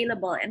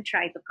available and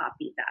try to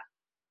copy that.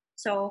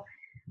 So,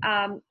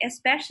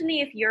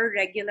 especially if your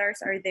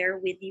regulars are there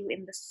with you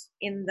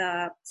in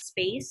the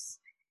space,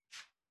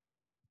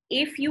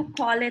 if you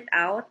call it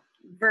out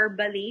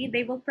verbally,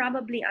 they will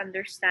probably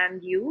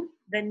understand you.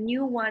 The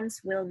new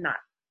ones will not.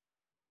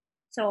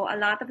 So a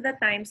lot of the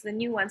times, the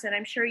new ones, and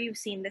I'm sure you've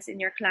seen this in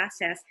your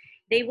classes,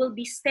 they will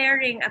be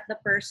staring at the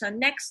person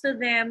next to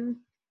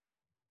them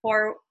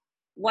for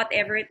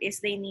whatever it is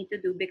they need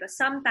to do, because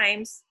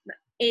sometimes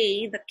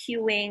the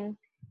cueing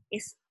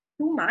is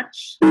too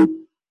much.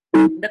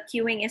 The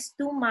cueing is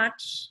too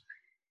much,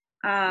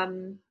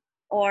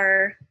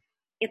 or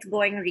it's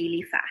going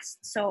really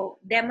fast. So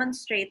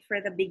demonstrate for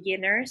the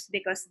beginners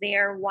because they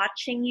are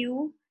watching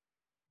you,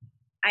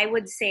 I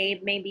would say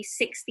maybe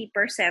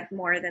 60%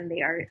 more than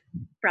they are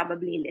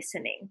probably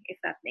listening, if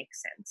that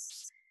makes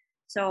sense.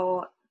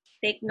 So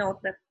take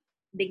note that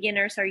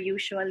beginners are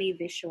usually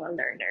visual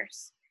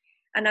learners.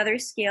 Another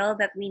skill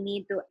that we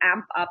need to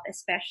amp up,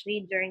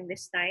 especially during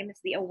this time, is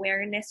the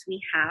awareness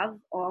we have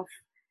of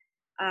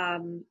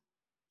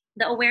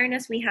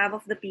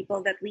the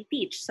people that we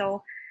teach.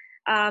 So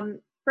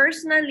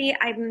personally,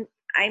 I'm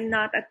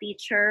not a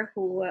teacher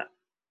who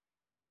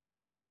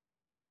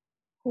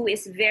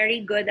is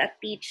very good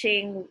at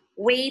teaching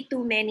way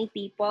too many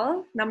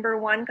people. Number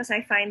one, because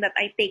I find that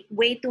I take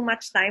way too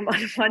much time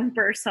on one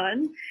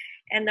person.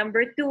 And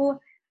number two,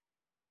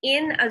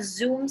 in a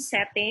Zoom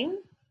setting,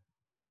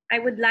 I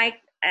would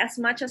like, as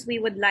much as we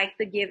would like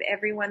to give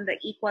everyone the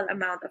equal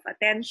amount of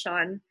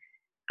attention,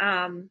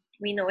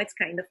 we know it's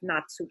kind of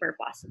not super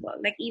possible.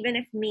 Like even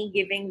if me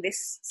giving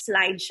this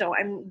slideshow,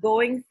 I'm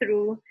going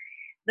through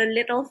the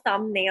little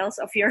thumbnails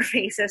of your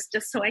faces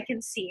just so I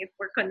can see if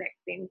we're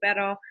connecting.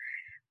 Pero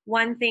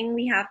one thing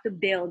we have to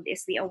build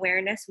is the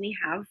awareness we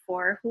have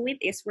for who it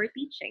is we're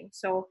teaching.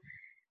 So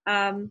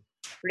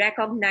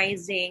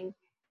recognizing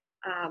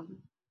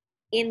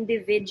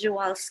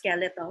individual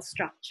skeletal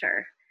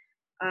structure,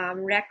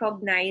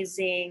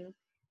 recognizing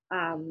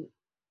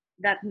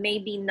that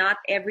maybe not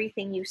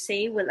everything you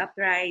say will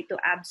apply to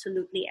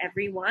absolutely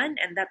everyone,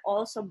 and that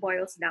also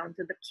boils down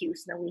to the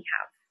cues that we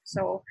have.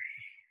 So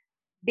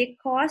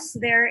because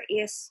there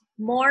is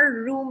more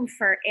room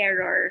for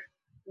error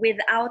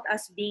without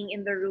us being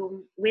in the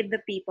room with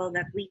the people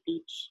that we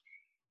teach,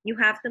 you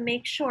have to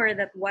make sure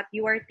that what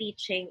you are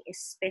teaching is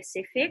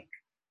specific,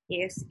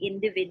 is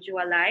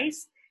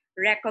individualized,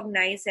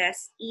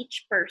 recognizes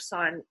each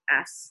person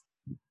as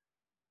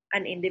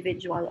an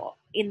individual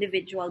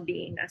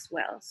being as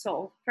well.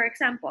 So, for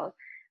example,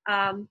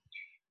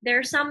 there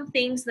are some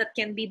things that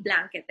can be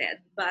blanketed,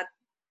 but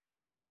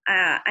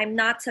I'm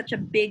not such a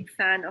big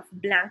fan of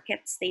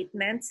blanket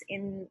statements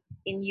in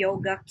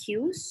yoga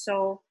cues.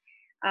 So,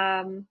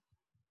 um,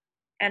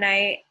 and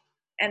I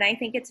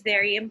think it's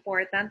very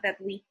important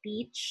that we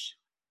teach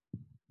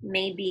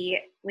maybe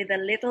with a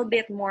little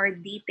bit more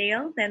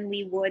detail than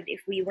we would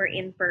if we were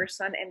in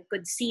person and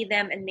could see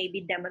them and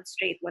maybe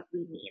demonstrate what we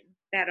mean.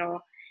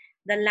 Pero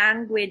the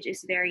language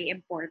is very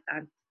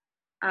important,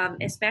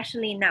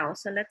 especially now.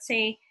 So let's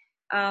say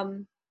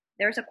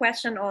there's a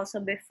question also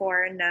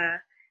before na,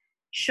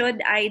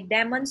 should I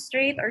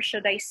demonstrate or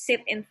should I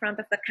sit in front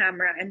of the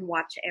camera and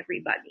watch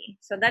everybody?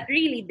 So that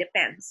really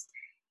depends.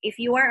 If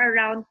you are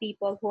around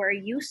people who are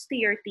used to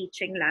your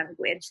teaching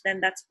language, then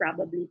that's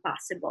probably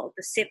possible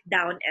to sit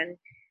down and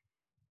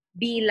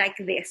be like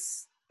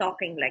this,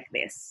 talking like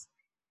this.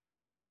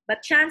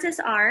 But chances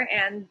are,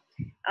 and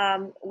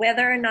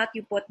whether or not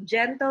you put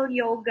gentle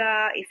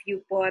yoga, if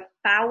you put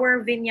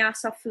power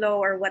vinyasa flow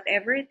or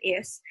whatever it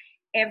is,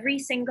 every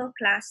single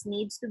class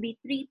needs to be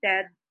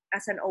treated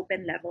as an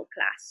open level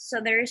class.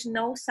 So there is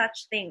no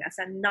such thing as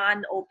a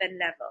non-open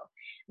level.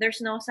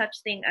 There's no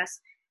such thing as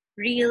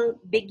real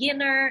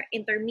beginner,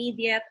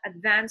 intermediate,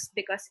 advanced,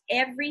 because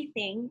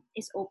everything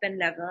is open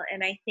level.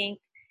 And I think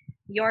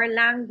your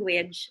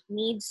language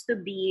needs to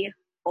be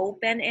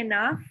open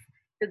enough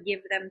to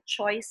give them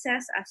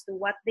choices as to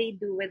what they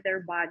do with their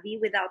body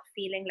without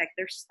feeling like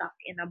they're stuck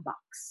in a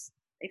box,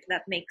 if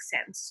that makes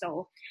sense.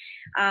 So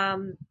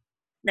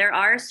there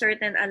are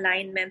certain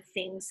alignment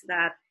things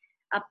that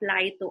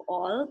apply to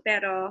all,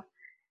 pero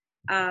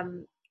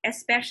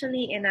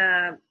especially in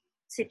a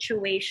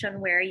situation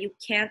where you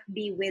can't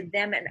be with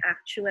them and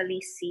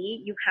actually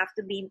see, you have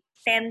to be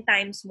 10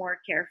 times more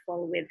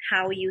careful with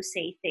how you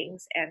say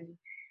things and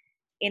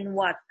in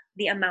what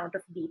the amount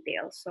of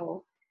detail.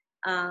 So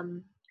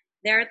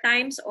there are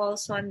times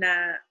also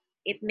na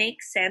it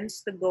makes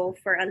sense to go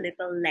for a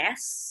little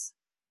less.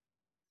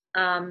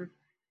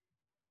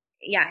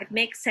 It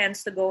makes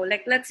sense to go,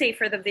 like, let's say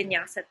for the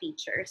vinyasa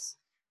teachers,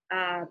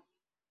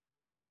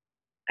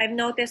 I've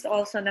noticed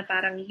also na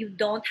parang you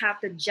don't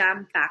have to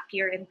jam pack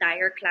your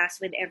entire class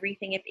with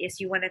everything it is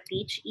you want to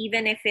teach,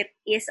 even if it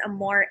is a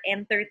more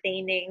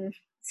entertaining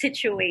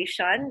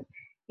situation.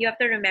 You have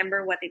to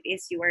remember what it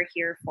is you are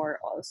here for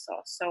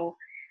also. So,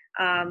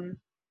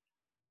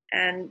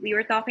 and we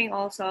were talking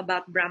also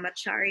about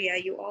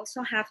brahmacharya. You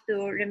also have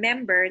to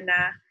remember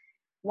na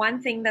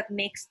one thing that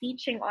makes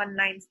teaching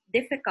online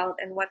difficult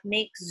and what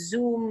makes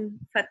Zoom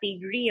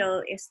fatigue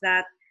real is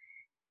that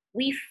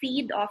we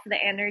feed off the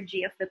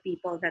energy of the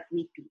people that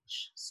we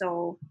teach.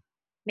 So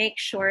make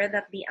sure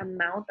that the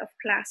amount of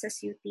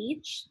classes you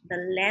teach, the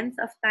length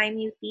of time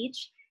you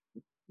teach,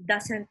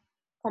 doesn't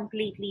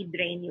completely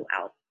drain you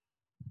out,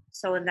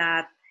 so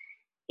that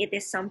it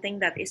is something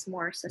that is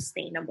more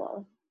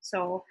sustainable.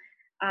 So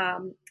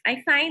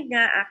I find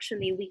that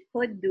actually we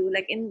could do,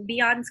 like in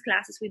Beyond's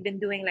classes, we've been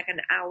doing like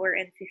an hour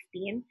and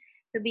 15.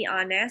 To be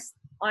honest,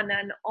 on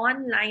an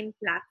online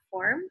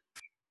platform,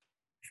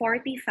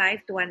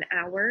 45 to an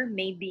hour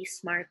may be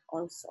smart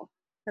also.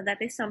 So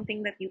that is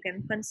something that you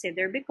can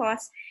consider,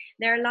 because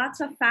there are lots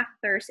of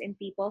factors in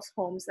people's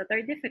homes that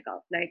are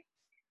difficult. Like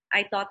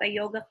I taught a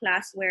yoga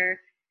class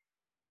where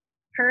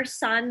her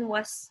son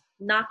was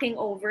knocking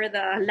over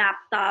the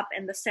laptop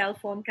and the cell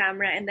phone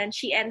camera, and then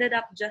she ended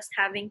up just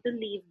having to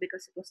leave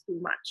because it was too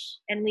much.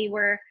 And we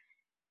were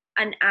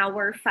an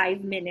hour,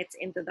 5 minutes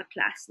into the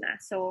class na.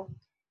 So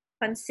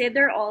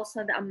consider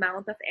also the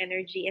amount of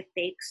energy it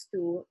takes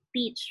to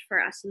teach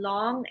for as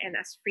long and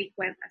as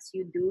frequent as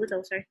you do.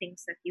 Those are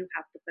things that you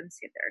have to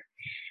consider.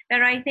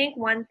 But I think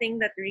one thing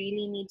that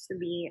really needs to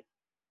be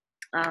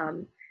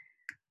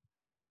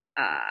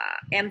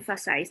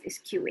emphasized is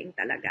queuing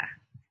talaga.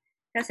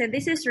 Kasi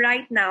this is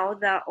right now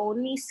the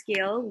only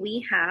skill we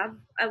have,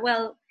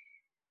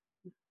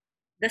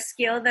 the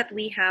skill that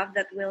we have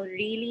that will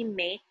really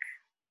make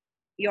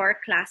your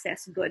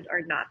classes good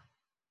or not.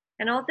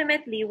 And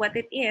ultimately, what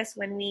it is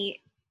when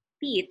we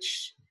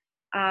teach,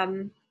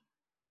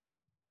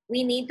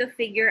 we need to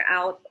figure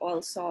out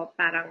also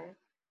parang,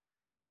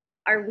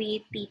 are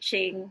we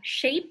teaching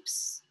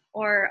shapes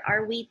or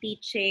are we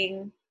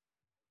teaching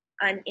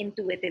an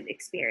intuitive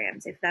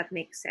experience, if that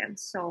makes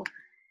sense? So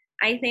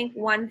I think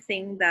one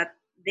thing that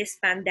this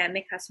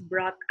pandemic has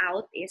brought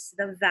out is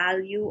the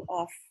value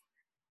of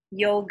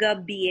yoga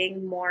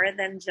being more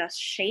than just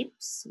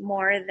shapes,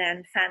 more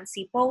than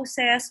fancy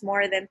poses,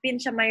 more than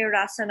Pincha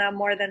Mayurasana,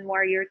 more than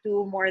Warrior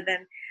Two, more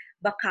than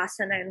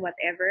Bakasana and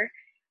whatever.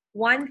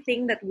 One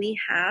thing that we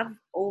have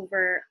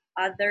over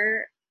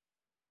other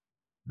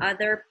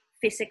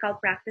physical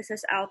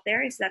practices out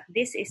there is that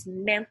this is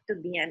meant to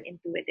be an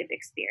intuitive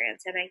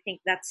experience. And I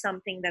think that's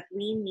something that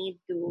we need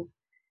to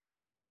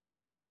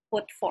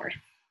put forth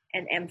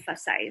and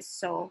emphasize.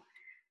 So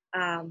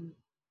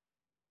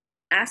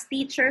as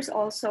teachers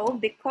also,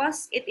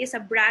 because it is a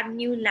brand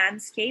new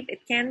landscape,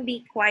 it can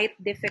be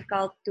quite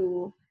difficult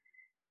to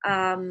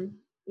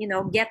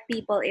get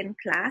people in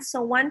class.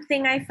 So one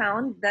thing I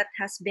found that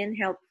has been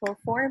helpful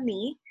for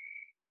me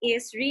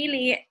is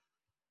really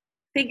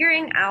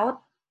figuring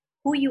out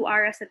who you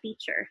are as a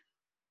teacher.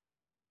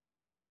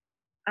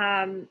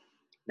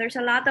 There's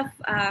a lot of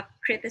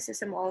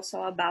criticism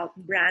also about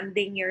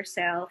branding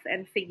yourself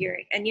and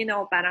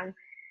parang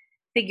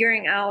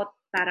figuring out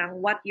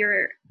parang what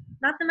your,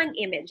 not naman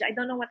image, I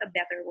don't know what a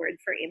better word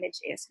for image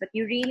is, but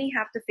you really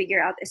have to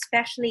figure out,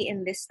 especially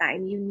in this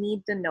time, you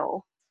need to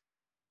know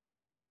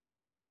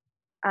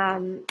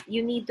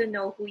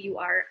who you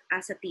are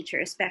as a teacher,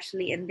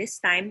 especially in this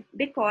time,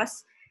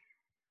 because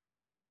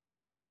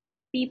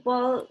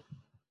people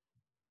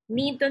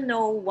need to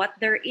know what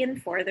they're in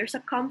for. There's a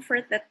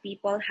comfort that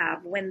people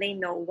have when they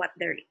know what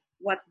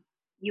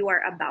you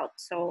are about.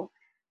 So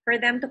for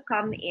them to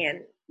come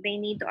in, they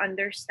need to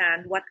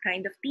understand what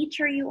kind of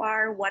teacher you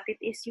are, what it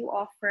is you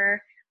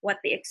offer, what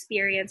the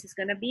experience is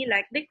going to be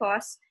like.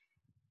 Because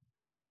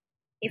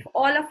if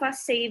all of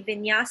us say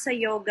Vinyasa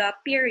Yoga,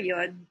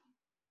 period,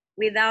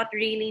 without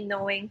really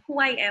knowing who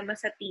I am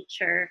as a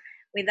teacher,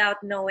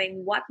 without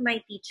knowing what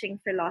my teaching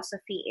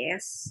philosophy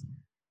is,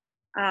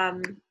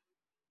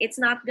 it's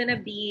not going to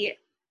be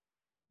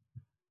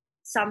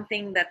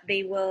something that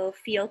they will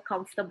feel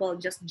comfortable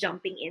just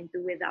jumping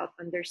into without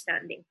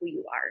understanding who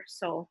you are.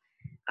 So,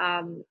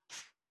 and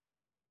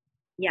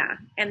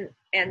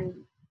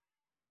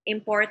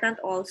important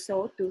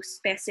also to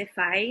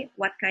specify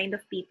what kind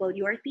of people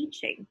you are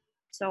teaching.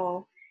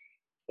 So,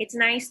 it's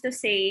nice to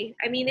say,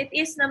 I mean, it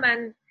is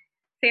naman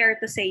fair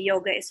to say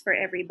yoga is for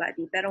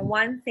everybody. But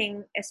one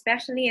thing,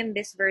 especially in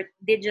this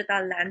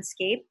digital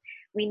landscape,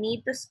 we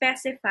need to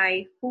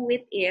specify who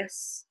it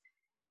is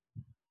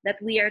that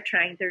we are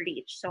trying to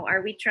reach. So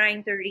are we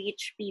trying to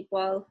reach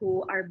people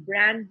who are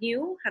brand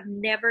new, have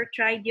never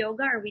tried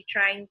yoga? Are we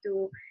trying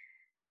to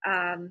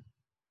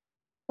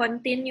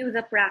continue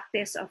the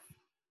practice of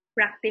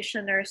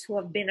practitioners who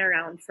have been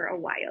around for a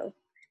while?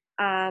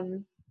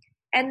 And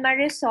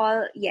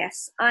Marisol,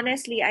 yes,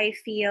 honestly, I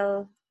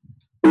feel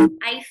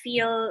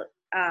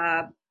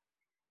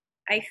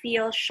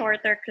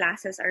shorter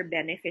classes are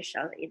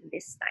beneficial in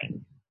this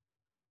time.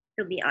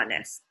 To be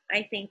honest,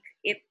 I think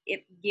it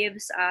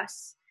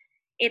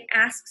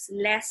asks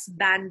less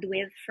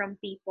bandwidth from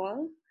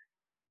people,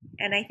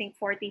 and I think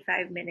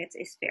 45 minutes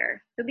is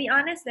fair. To be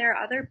honest, there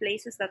are other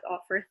places that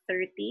offer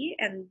 30,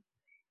 and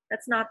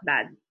that's not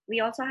bad. We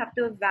also have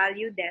to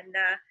value then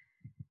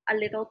a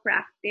little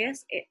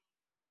practice.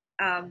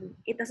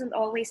 It doesn't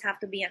always have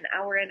to be an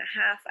hour and a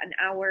half, an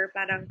hour.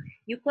 Parang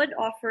you could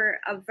offer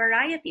a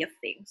variety of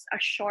things. A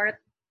short,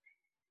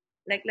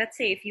 like let's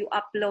say if you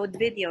upload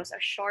videos, a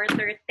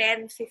shorter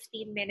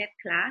 10-15 minute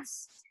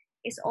class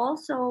is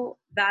also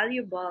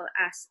valuable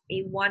as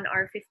a 1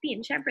 hour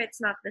 15. Syempre, it's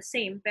not the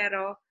same,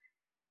 pero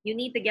you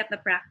need to get the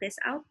practice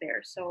out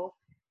there. So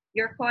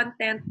your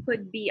content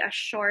could be as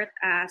short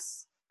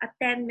as a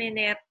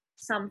 10-minute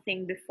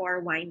something before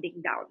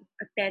winding down,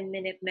 a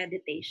 10-minute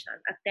meditation,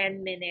 a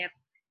 10-minute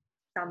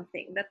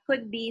something. That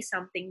could be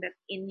something that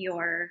in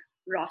your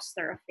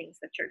roster of things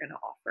that you're going to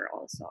offer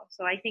also.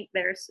 So I think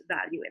there's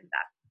value in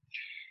that.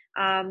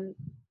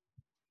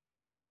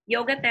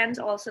 Yoga tends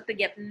also to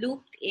get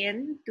looped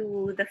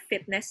into the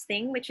fitness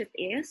thing, which it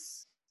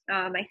is.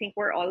 I think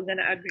we're all going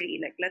to agree.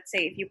 Like, let's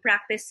say if you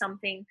practice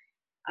something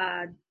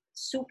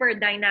super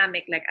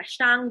dynamic like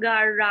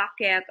Ashtanga,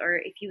 Rocket, or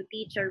if you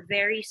teach a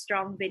very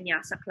strong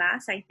Vinyasa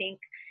class, I think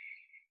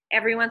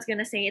everyone's going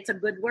to say it's a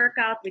good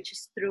workout, which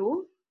is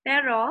true.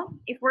 Pero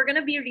if we're going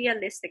to be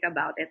realistic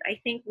about it, I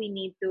think we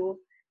need to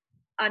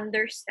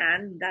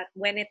understand that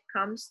when it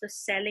comes to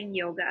selling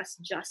yoga as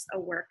just a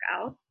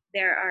workout,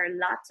 there are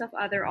lots of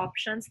other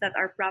options that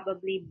are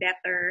probably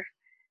better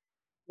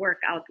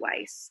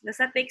workout-wise. Does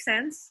that make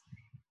sense?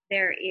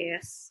 There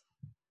is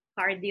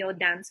cardio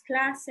dance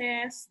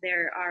classes.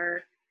 There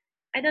are,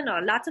 I don't know,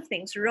 lots of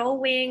things.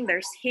 Rowing,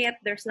 there's HIIT,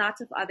 there's lots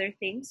of other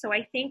things. So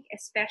I think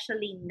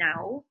especially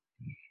now,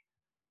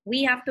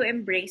 we have to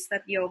embrace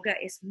that yoga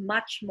is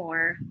much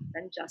more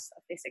than just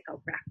a physical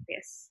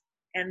practice.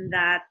 And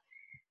that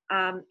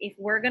if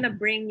we're going to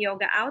bring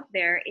yoga out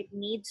there,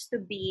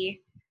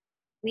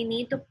 we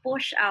need to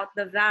push out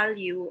the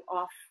value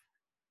of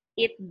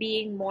it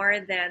being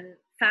more than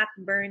fat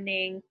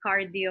burning,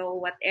 cardio,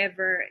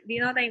 whatever. Do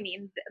you know what I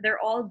mean? They're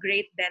all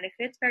great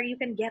benefits, where you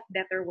can get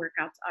better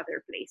workouts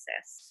other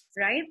places,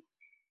 right?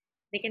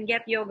 They can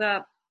get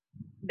yoga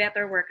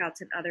better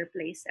workouts in other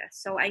places.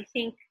 So I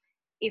think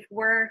if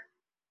we're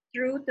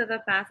true to the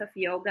path of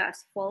yoga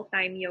as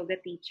full-time yoga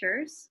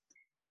teachers,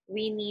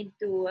 we need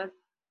to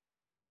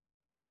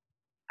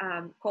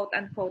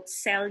quote-unquote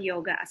sell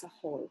yoga as a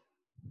whole.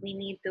 We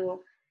need to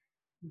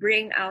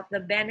bring out the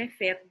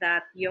benefit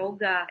that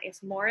yoga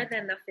is more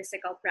than a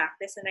physical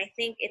practice. And I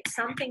think it's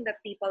something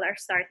that people are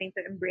starting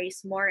to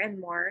embrace more and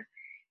more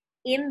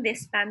in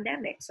this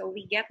pandemic. So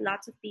we get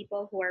lots of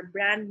people who are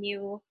brand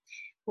new,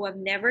 who have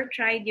never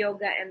tried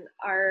yoga and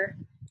are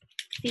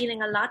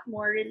feeling a lot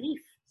more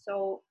relief.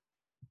 So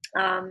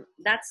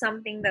that's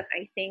something that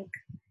I think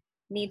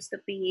needs to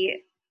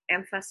be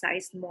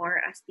emphasized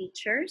more as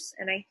teachers.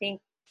 And I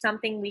think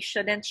something we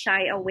shouldn't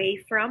shy away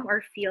from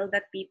or feel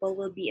that people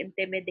will be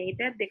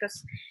intimidated,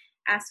 because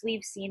as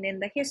we've seen in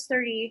the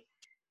history,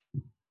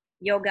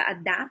 yoga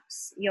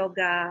adapts,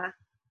 yoga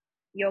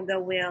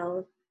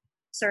will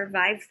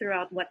survive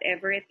throughout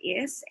whatever it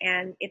is.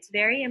 And it's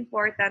very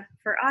important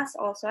for us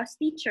also as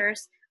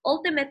teachers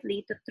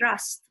ultimately to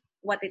trust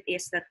what it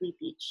is that we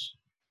teach.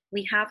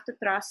 We have to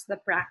trust the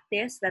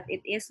practice, that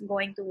it is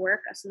going to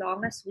work as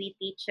long as we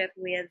teach it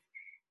with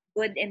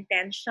good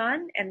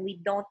intention and we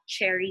don't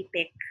cherry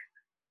pick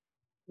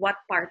what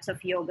parts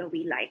of yoga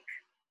we like.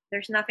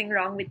 There's nothing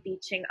wrong with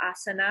teaching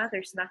asana,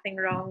 there's nothing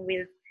wrong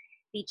with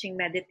teaching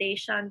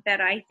meditation,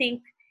 but I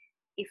think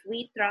if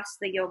we trust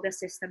the yoga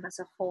system as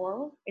a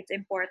whole, it's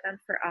important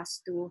for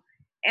us to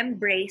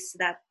embrace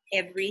that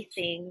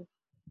everything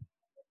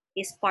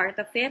is part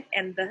of it.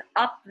 And the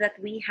up that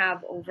we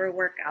have over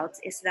workouts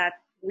is that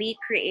we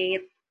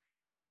create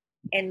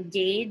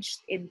engaged,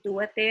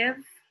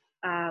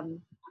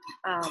 um,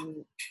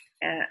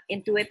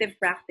 intuitive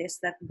practice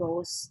that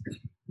goes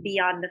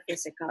beyond the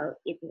physical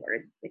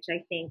inward, which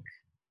I think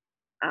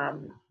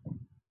um,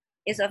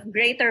 is of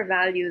greater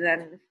value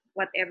than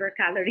whatever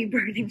calorie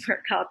burning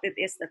workout it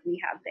is that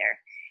we have there.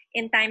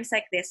 In times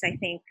like this, I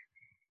think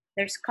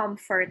there's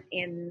comfort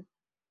in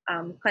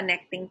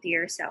connecting to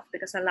yourself,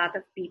 because a lot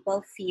of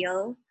people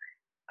feel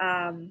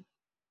um,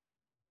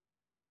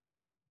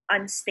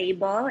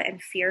 unstable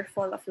and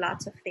fearful of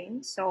lots of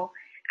things. So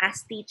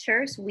as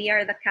teachers, we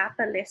are the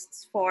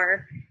catalysts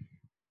for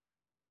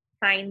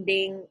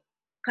finding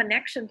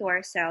connection to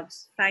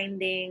ourselves,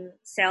 finding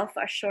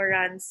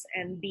self-assurance,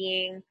 and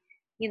being,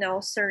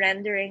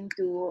 surrendering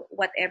to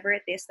whatever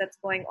it is that's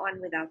going on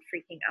without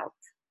freaking out.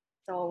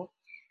 So,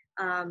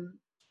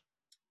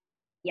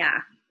 yeah,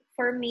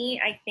 for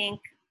me, I think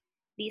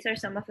these are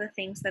some of the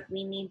things that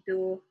we need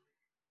to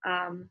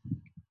um,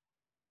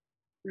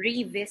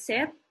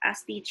 revisit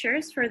as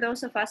teachers. For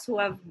those of us who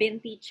have been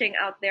teaching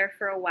out there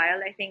for a while,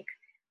 I think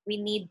we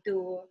need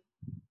to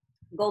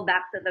go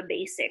back to the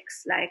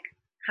basics, like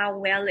how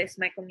well is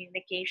my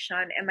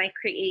communication? Am I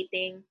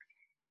creating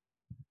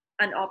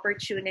an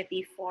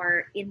opportunity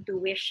for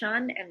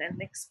intuition and an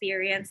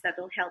experience that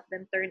will help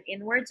them turn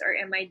inwards, or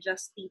am I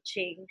just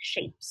teaching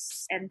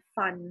shapes and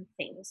fun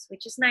things,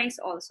 which is nice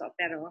also,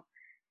 pero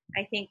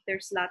I think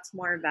there's lots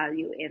more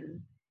value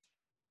in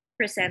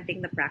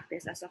presenting the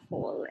practice as a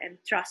whole and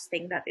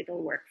trusting that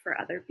it'll work for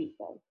other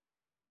people.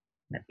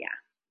 But yeah,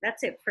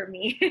 that's it for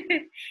me.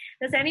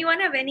 Does anyone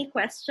have any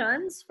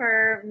questions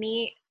for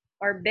me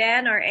or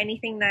Ben, or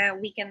anything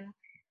that we can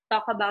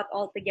talk about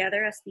all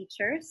together as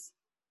teachers?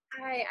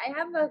 Hi, I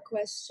have a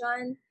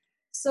question.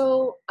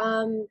 So,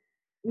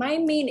 my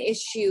main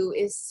issue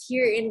is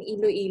here in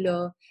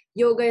Iloilo,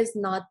 yoga is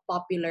not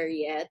popular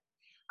yet.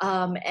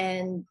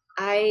 And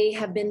I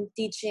have been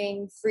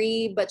teaching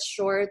free but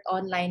short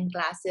online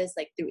classes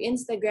like through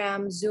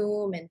Instagram,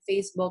 Zoom, and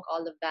Facebook,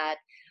 all of that.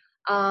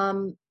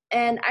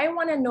 And I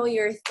want to know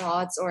your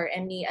thoughts or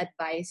any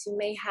advice you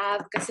may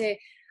have, because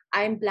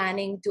I'm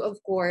planning to, of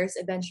course,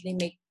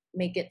 eventually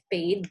make it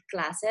paid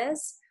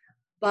classes.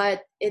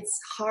 But it's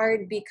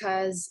hard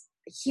because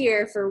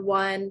here, for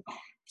one,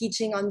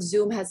 teaching on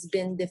Zoom has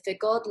been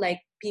difficult.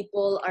 Like,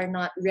 people are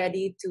not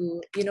ready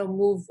to,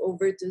 move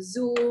over to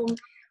Zoom.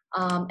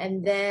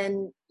 And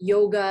then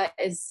yoga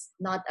is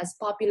not as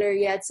popular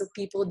yet, so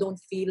people don't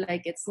feel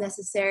like it's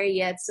necessary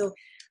yet. So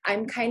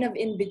I'm kind of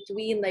in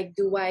between, like,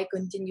 do I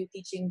continue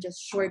teaching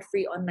just short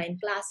free online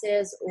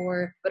classes,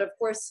 but of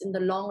course in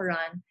the long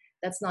run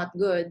that's not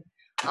good,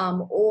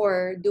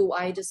 or do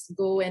I just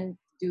go and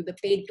do the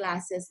paid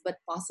classes, but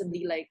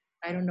possibly, like,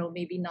 I don't know,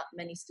 maybe not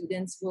many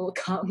students will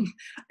come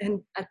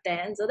and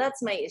attend. So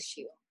that's my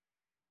issue.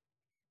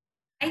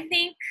 I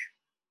think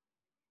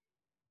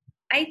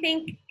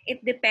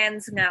it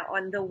depends nga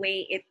on the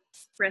way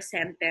it's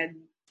presented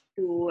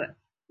to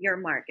your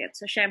market.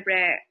 So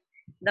syempre,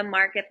 the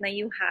market na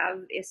you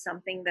have is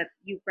something that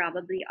you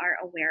probably are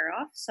aware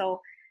of.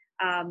 So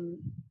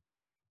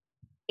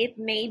it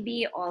may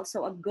be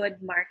also a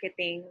good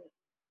marketing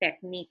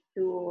technique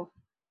to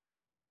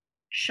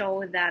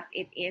show that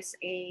it is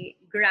a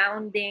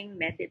grounding,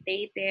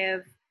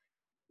 meditative.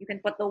 You can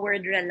put the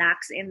word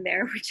relax in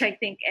there, which I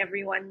think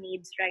everyone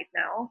needs right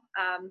now.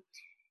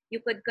 You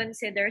could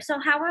consider. So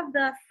how have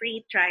the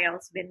free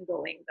trials been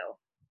going though?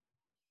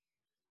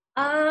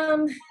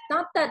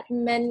 Not that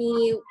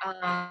many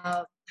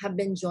have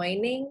been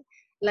joining,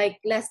 like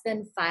less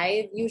than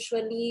 5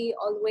 usually,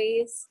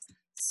 always.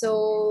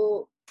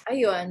 So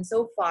ayun,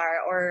 so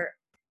far, or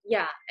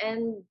yeah.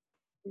 And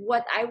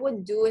what I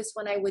would do is,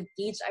 when I would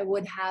teach, I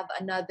would have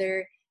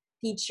another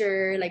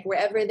teacher, like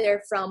wherever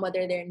they're from,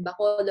 whether they're in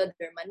Bacolod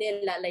or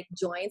Manila, like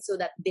join, so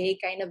that they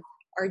kind of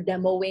are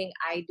demoing,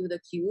 I do the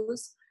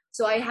cues.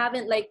 So I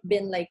haven't like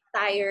been like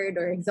tired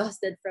or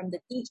exhausted from the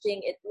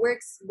teaching. It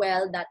works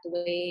well that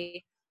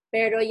way.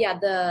 Pero yeah,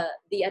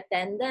 the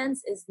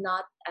attendance is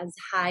not as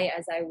high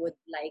as I would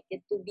like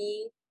it to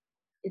be.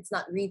 it's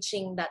not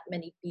reaching that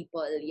many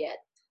people yet?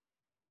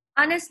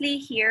 Honestly,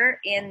 here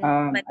in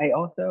I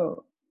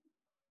also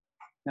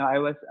no, I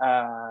was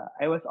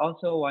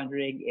also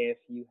wondering if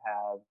you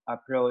have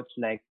approached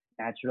like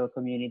natural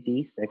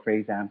communities, like for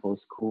example,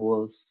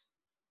 schools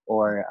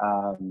or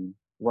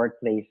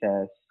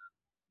workplaces,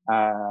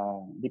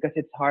 because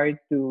it's hard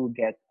to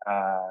get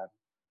a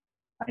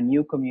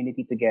new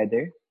community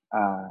together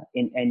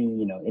in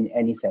any in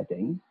any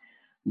setting.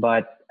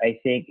 But I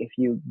think if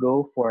you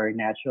go for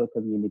natural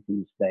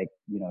communities like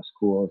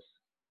schools,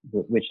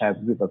 which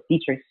have group of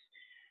teachers,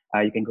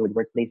 you can go to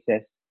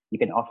workplaces. You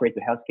can offer it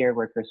to healthcare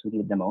workers who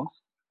need the most.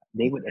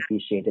 They would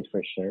appreciate it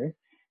for sure.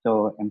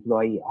 So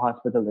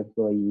hospital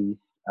employees,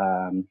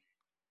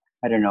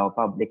 I don't know,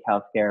 public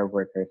healthcare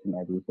workers and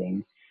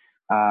everything.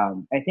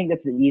 I think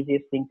that's the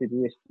easiest thing to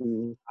do is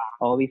to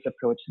always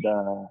approach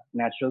the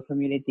natural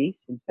communities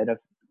instead of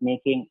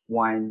making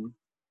one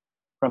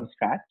from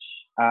scratch.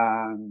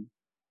 I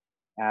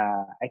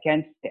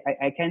can't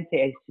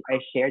say I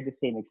share the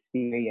same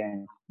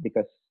experience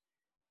because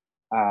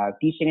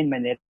teaching in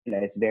Manila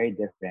is very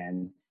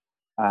different.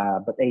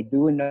 But I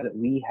do know that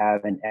we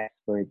have an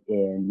expert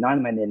in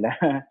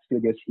non-Manila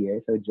studios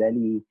here. So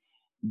Jelly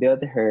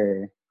built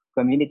her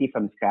community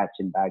from scratch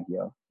in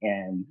Baguio,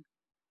 and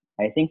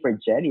I think for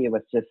Jelly it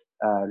was just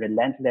uh,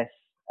 relentless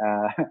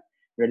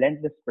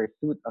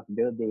pursuit of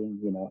building,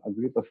 a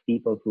group of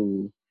people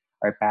who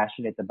are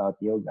passionate about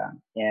yoga,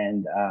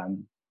 and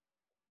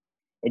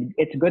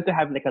it's good to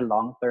have like a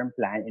long-term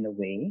plan in a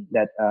way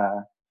that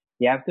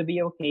you have to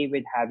be okay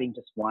with having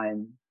just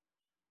one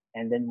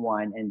and then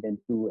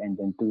two and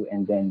then two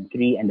and then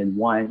three and then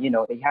one. You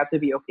have to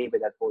be okay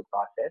with that whole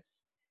process.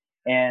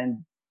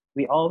 And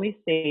we always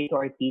say to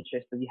our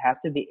teachers that you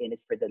have to be in it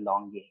for the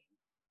long game.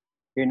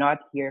 You're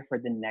not here for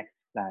the next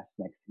class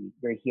next week.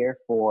 You're here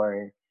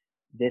for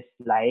this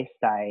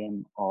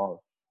lifetime of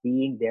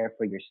being there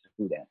for your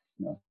students.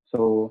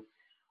 So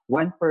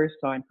one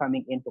person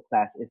coming into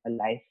class is a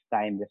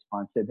lifetime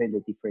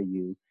responsibility for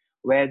you,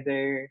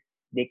 whether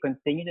they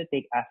continue to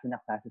take asana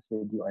classes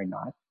with you or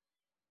not.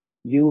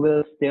 You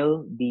will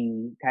still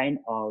be kind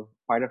of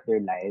part of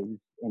their lives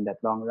in that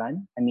long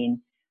run. I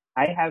mean,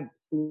 I have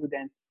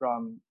students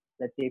from,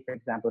 let's say, for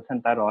example,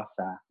 Santa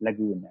Rosa,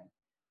 Laguna,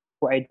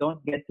 who I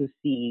don't get to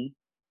see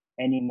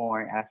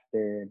anymore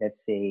after, let's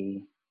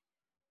say,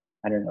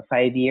 I don't know,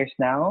 5 years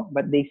now,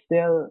 but we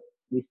still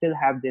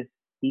have this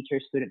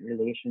teacher-student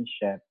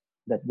relationship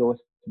that goes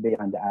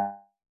beyond the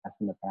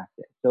asana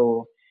practice.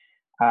 So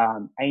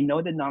I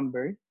know the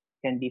numbers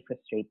can be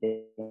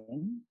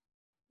frustrating,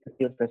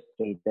 feel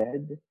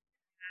frustrated,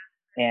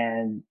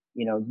 and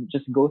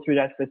just go through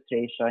that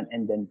frustration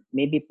and then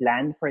maybe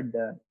plan for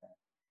the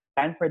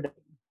plan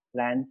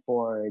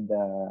for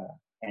the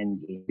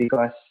end game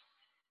because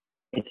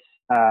it's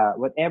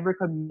whatever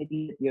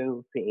community that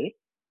you create,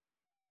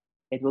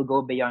 it will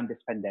go beyond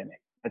this pandemic.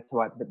 That's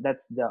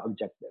the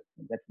objective.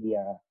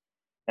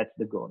 That's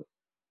the goal.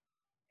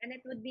 and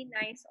it would be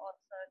nice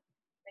also,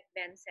 like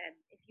Ben said,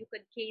 if you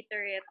could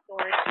cater it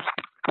towards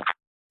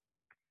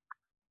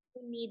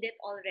who need it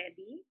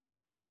already,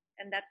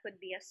 and that could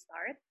be a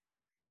start.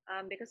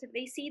 Because if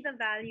they see the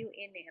value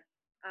in it,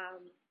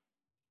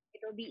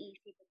 it'll be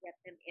easy to get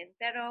them in.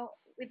 Pero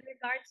with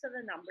regards to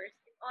the numbers,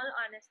 in all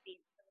honesty,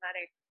 it doesn't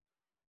matter.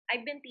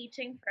 I've been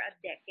teaching for a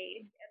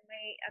decade, and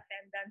my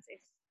attendance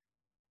is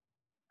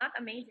not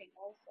amazing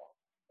also.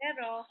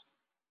 Pero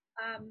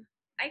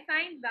I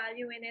find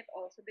value in it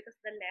also because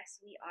the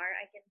less we are,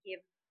 I can give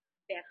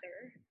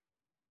better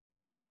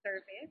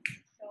service.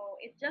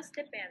 So it just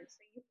depends.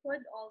 So you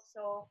could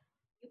also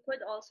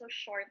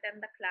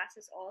shorten the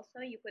classes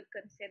also. You could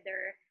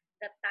consider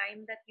the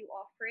time that you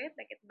offer it.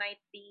 Like it might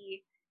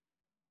be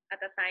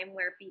at a time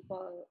where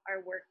people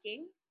are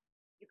working.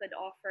 You could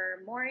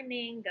offer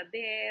morning,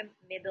 gabi,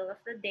 middle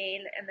of the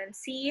day, and then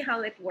see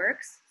how it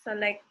works. So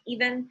like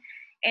even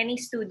any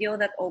studio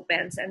that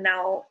opens and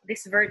now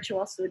this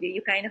virtual studio,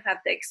 you kind of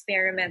have to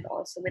experiment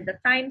also with the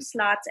time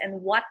slots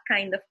and what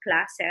kind of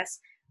classes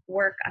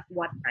work at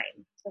what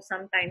time. So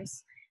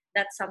sometimes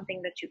that's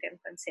something that you can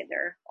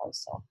consider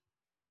also.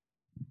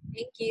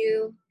 Thank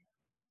you.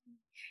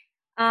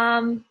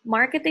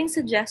 Marketing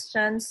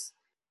suggestions,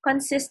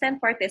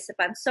 consistent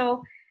participants.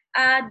 So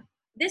uh,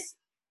 this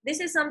this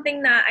is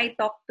something that I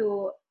talked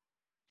to.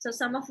 So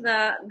some of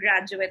the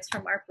graduates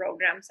from our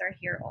programs are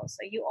here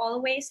also. You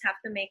always have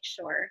to make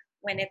sure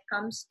when it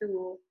comes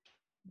to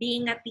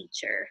being a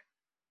teacher,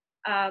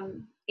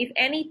 if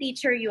any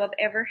teacher you have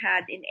ever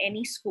had in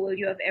any school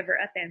you have ever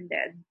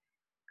attended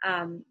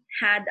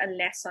had a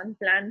lesson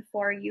plan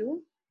for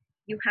you,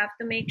 you have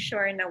to make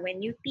sure that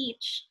when you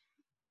teach,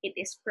 it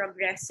is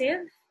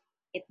progressive,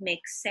 it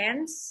makes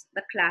sense,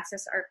 the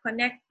classes are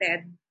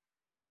connected,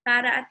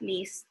 para at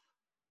least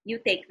you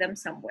take them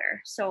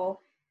somewhere. So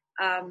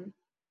um,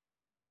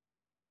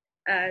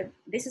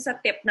 this is a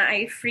tip that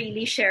I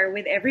freely share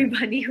with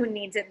everybody who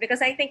needs it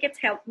because I think it's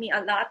helped me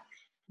a lot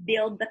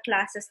build the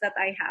classes that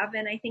I have.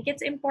 And I think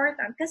it's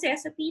important because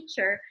as a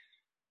teacher,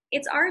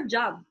 it's our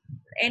job.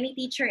 any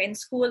teacher in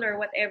school or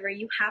whatever,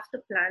 you have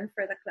to plan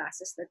for the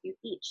classes that you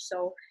teach.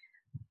 So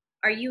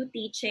are you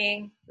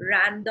teaching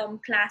random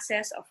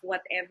classes of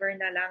whatever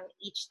na lang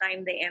each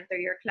time they enter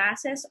your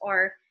classes,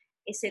 or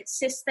is it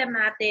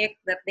systematic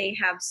that they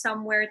have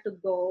somewhere to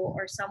go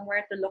or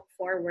somewhere to look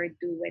forward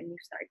to when you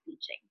start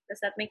teaching? Does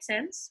that make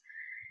sense?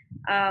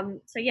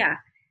 So yeah,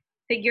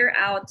 figure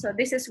out. So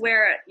this is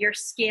where your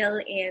skill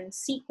in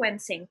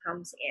sequencing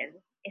comes in.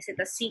 Is it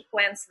a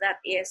sequence that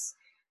is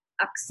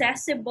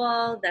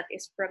accessible, that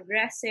is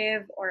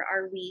progressive, or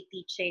are we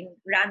teaching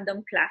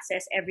random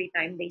classes every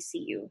time they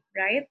see you,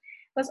 right?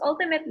 Because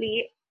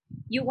ultimately,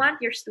 you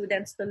want your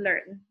students to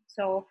learn.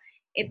 So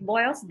it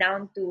boils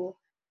down to,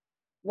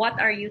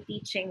 what are you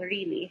teaching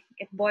really?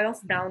 It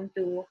boils down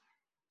to,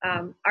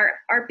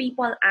 are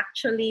people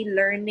actually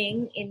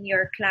learning in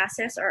your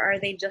classes, or are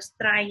they just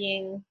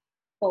trying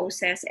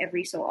poses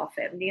every so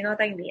often? Do you know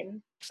what I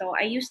mean? So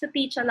I used to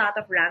teach a lot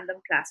of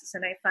random classes,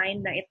 and I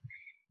find that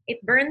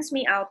it burns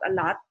me out a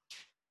lot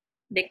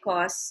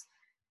because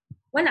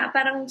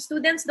parang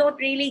students don't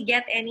really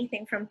get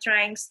anything from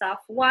trying stuff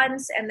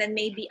once and then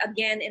maybe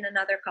again in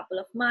another couple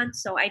of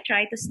months. So I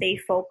try to stay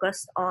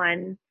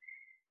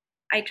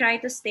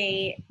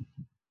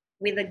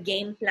with a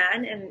game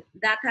plan, and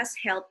that has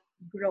helped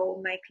grow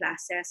my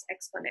classes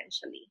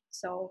exponentially.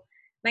 So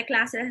my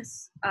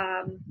classes,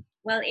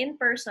 in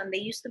person, they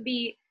used to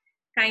be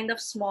kind of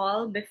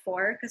small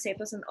before because it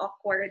was an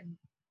awkward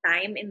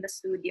time in the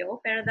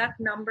studio. Pero that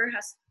number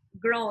has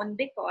grown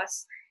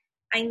because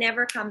I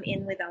never come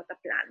in without a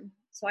plan.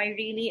 So I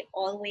really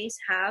always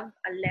have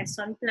a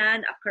lesson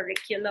plan, a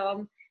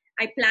curriculum.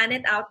 I plan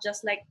it out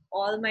just like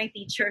all my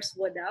teachers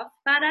would have,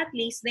 but at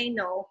least they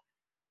know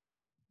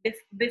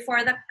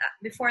before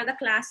the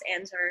class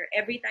ends or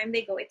every time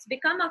they go. It's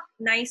become a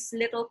nice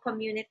little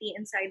community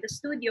inside the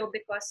studio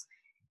because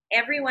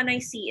everyone I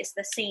see is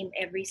the same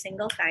every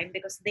single time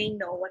because they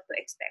know what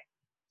to expect.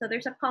 So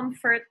there's a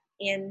comfort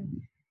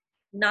in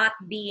not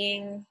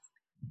being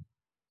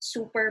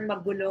super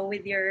magulo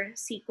with your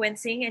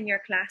sequencing and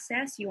your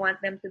classes. You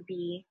want them to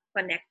be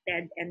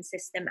connected and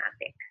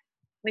systematic,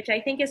 which I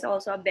think is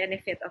also a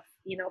benefit of,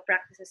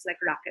 practices like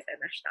Rocket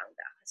and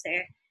Ashtanga.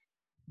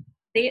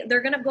 Kasi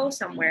they're gonna go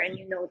somewhere, and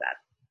you know that.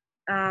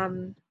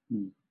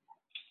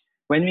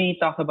 When we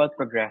talk about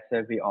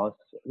progressive,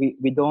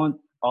 we don't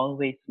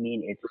always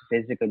mean it's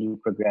physically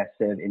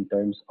progressive in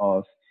terms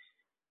of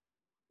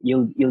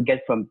you'll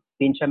get from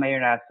Pincha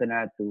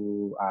Mayurasana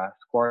to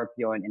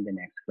Scorpion in the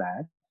next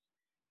class.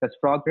 Because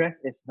progress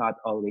is not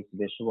always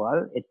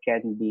visual. It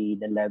can be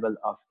the level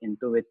of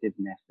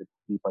intuitiveness that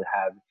people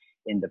have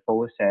in the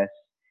poses.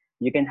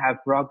 You can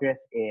have progress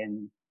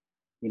in,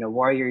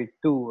 Warrior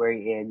 2,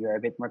 wherein you're a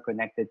bit more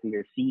connected to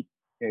your feet,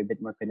 you're a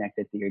bit more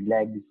connected to your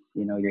legs,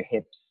 your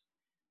hips.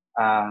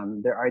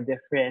 There are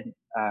different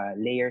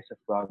layers of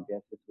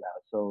progress as well.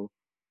 So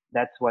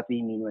that's what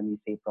we mean when we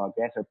say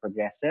progress or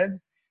progressive.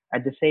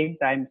 At the same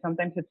time,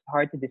 sometimes it's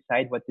hard to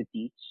decide what to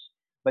teach,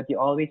 but you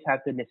always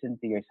have to listen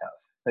to yourself.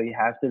 So you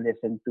have to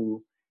listen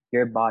to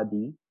your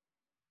body,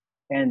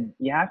 and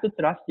you have to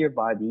trust your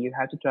body. You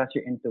have to trust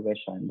your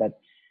intuition that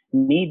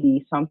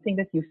maybe something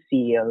that you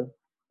feel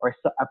or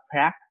a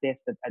practice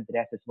that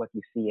addresses what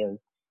you feel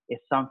is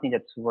something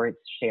that's worth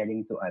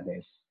sharing to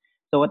others.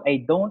 So what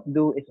I don't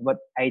do is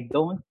I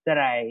don't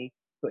try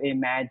to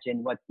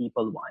imagine what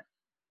people want.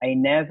 I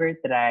never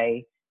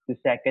try to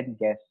second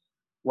guess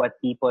what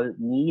people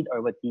need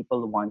or what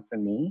people want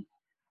from me.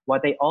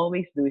 What I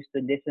always do is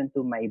to listen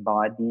to my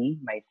body,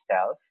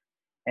 myself,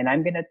 and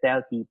I'm going to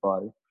tell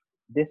people,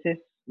 this is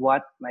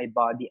what my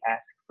body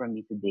asks from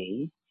me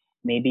today.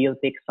 Maybe you'll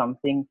take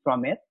something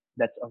from it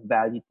that's of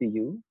value to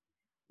you.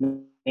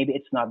 Maybe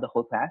it's not the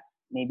whole class.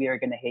 Maybe you're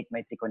going to hate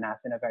my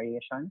Trikonasana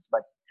variations,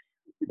 but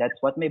that's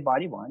what my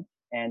body wants.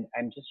 And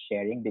I'm just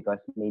sharing because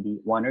maybe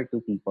one or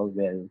two people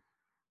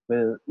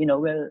will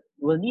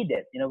need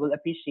it, will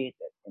appreciate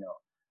it.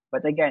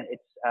 But again,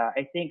 it's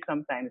I think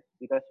sometimes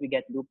because we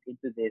get looped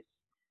into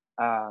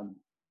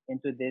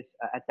this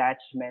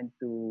attachment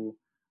to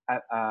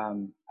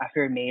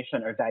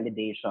affirmation or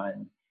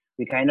validation,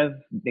 we kind of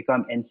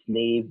become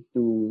enslaved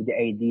to the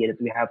idea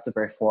that we have to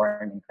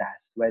perform in class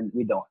when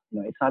we don't.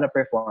 It's not a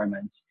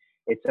performance;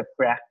 it's a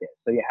practice.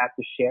 So you have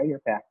to share your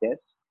practice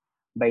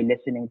by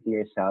listening to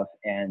yourself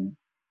and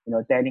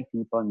telling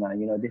people,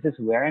 now, this is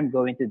where I'm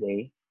going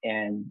today,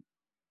 and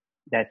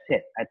that's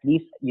it. At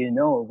least you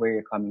know where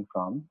you're coming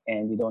from,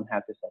 and you don't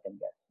have to second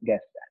guess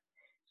that.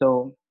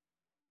 So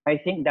I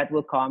think that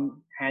will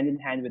come hand in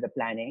hand with the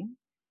planning.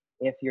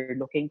 If you're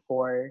looking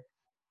for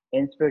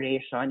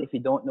inspiration, if you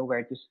don't know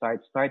where to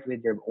start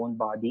with your own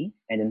body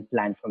and then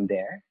plan from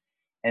there.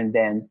 And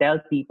then tell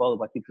people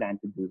what you plan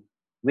to do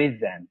with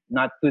them,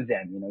 not to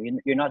them.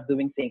 You're not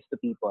doing things to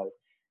people.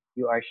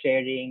 You are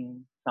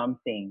sharing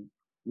something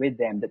with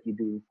them that you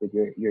do with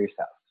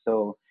yourself.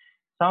 So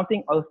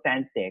something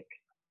authentic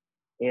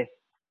is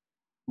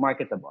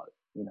marketable.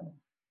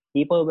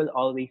 People will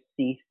always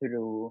see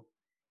through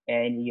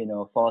any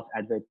false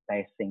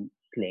advertising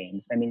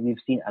claims. I mean,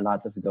 we've seen a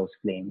lot of those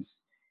claims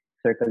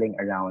circling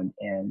around,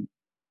 and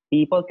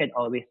people can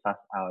always suss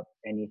out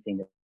anything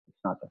that's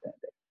not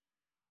authentic.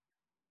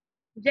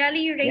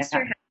 Jelly, you raised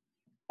your Yeah. hand.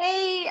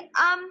 Hey,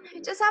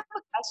 just have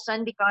a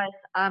question because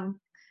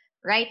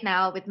right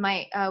now with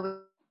my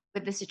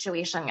with the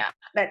situation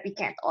that we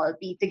can't all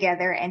be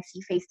together and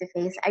see face to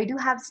face, I do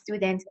have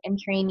students and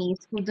trainees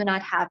who do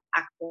not have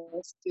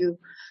access to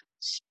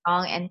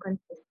strong and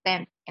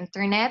consistent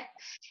internet,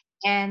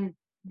 and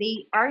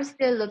they are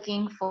still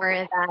looking for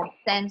that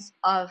sense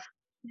of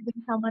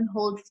having someone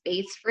hold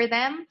space for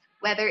them,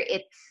 whether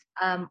it's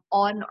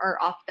on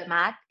or off the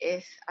mat,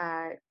 if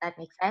that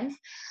makes sense.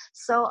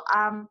 So,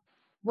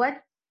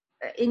 what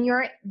in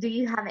your do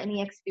you have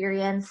any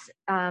experience,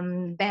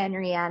 Ben,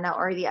 Rihanna,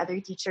 or the other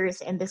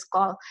teachers in this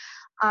call,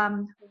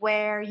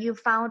 where you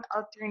found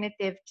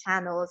alternative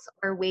channels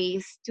or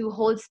ways to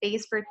hold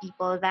space for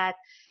people that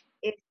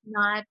it's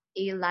not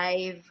a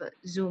live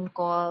Zoom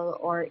call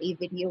or a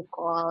video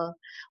call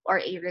or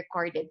a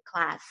recorded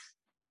class.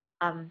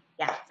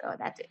 Yeah, so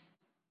that's it.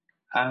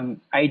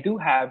 I do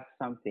have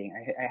something.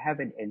 I have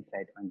an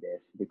insight on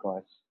this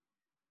because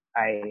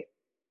I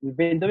we've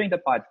been doing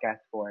the podcast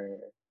for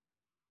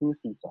 2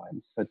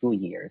 seasons, so 2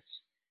 years.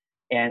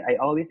 And I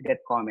always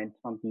get comments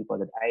from people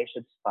that I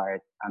should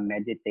start a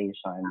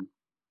meditation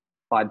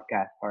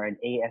podcast or an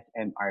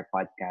ASMR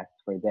podcast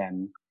for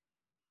them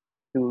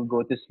to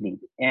go to sleep.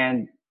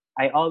 And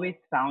I always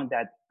found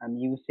that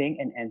amusing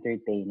and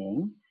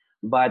entertaining.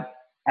 But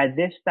at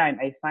this time,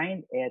 I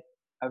find it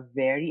a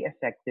very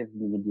effective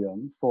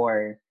medium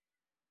for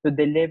to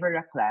deliver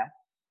a class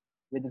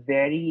with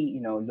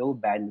very low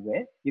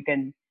bandwidth. You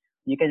can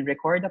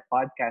record a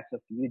podcast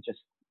of you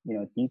just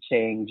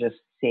teaching,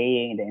 just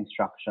saying the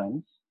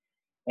instructions,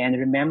 and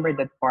remember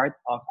that part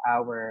of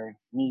our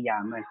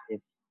niyamas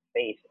is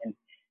faith, and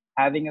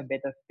having a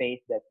bit of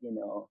faith that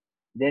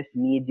this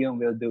medium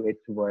will do its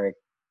work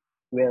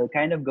will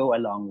kind of go a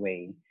long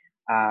way.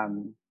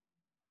 Um,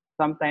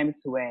 sometimes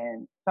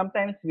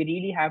we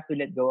really have to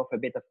let go of a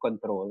bit of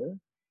control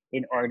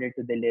in order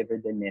to deliver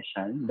the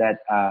mission that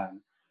uh,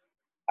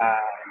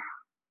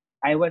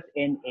 I was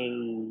in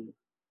a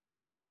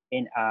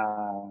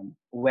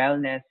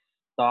wellness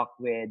talk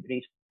with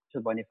Rachel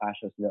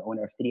Bonifacios, the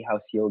owner of Treehouse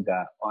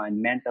Yoga,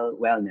 on mental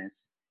wellness.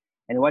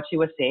 And what she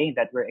was saying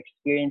that we're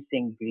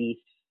experiencing grief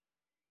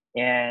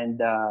and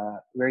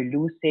we're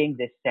losing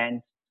the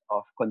sense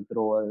of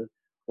control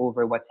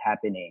over what's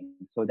happening.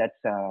 So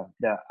that's a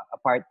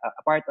part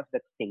of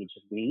that stage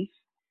of grief,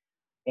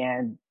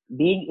 and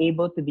being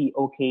able to be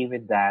okay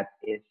with that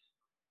is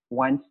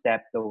one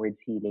step towards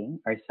healing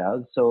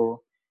ourselves.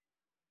 So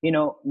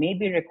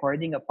maybe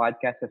recording a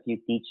podcast of you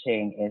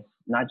teaching is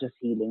not just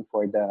healing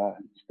for the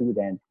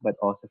student, but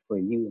also for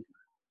you.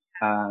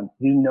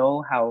 We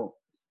know how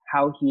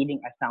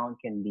healing a sound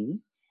can be,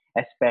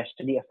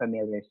 especially a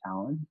familiar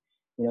sound.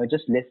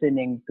 Just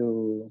listening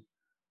to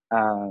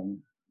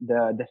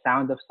the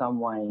sound of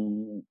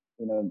someone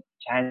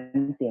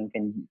chanting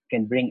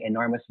can bring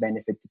enormous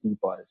benefit to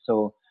people.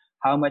 So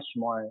how much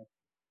more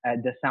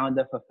the sound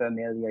of a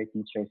familiar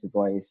teacher's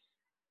voice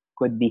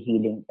could be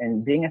healing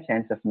and bring a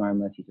sense of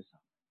normalcy to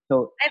someone.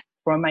 So I've,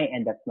 from my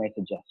end, that's my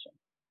suggestion.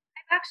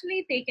 I've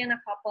actually taken a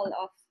couple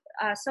of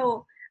I'm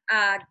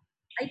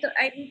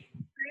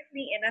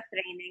currently in a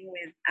training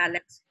with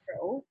Alex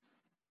Pro,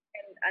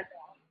 and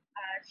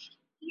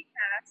she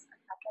has a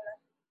couple of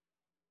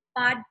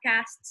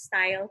podcast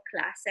style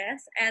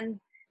classes, and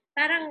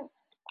parang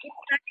it's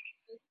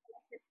nice,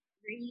 it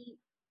really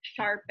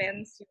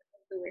sharpens your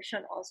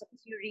intuition also,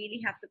 because you really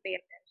have to pay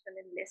attention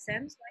and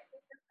listen. So I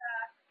think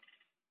that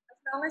as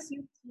long as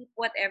you keep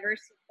whatever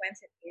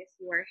sequence it is,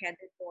 you are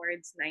headed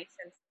towards nice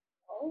and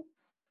simple.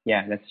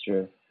 Yeah, that's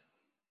true.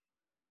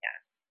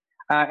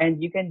 Yeah.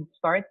 And you can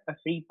start a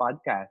free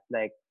podcast.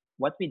 Like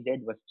what we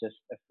did was just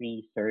a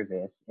free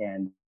service.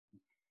 And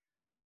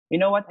you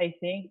know what? I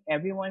think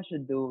everyone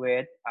should do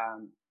it.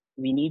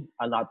 We need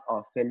a lot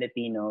of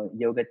Filipino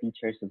yoga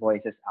teachers'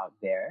 voices out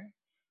there.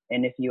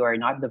 And if you are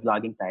not the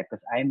vlogging type,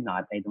 because I'm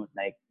not, I don't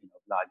like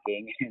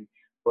vlogging and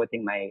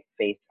putting my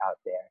face out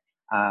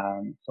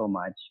there so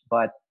much.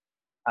 But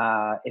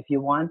if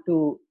you want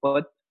to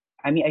put,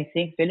 I mean, I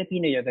think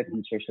Filipino yoga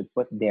teachers should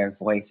put their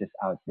voices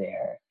out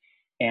there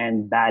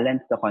and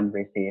balance the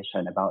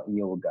conversation about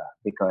yoga,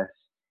 because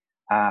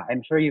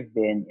I'm sure you've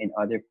been in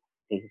other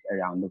places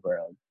around the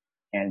world,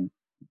 and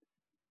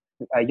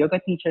yoga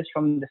teachers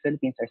from the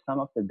Philippines are some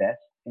of the best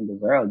in the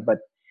world, but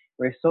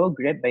we're so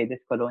gripped by this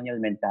colonial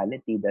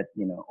mentality that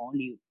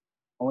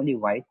only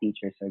white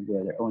teachers are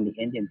good or only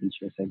Indian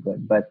teachers are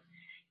good. But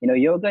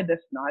yoga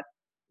does not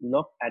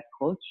look at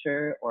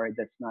culture or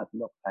does not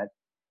look at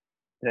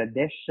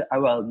tradition.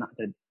 Well, not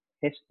the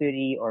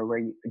history or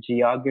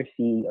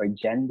geography or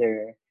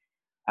gender.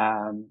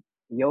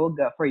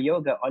 For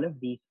yoga, all of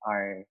these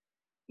are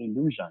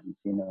illusions.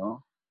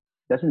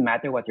 Doesn't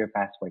matter what your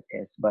passport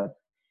is, but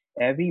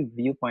every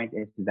viewpoint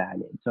is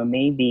valid. So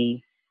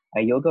maybe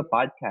a yoga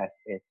podcast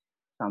is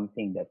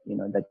something that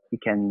that you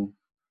can.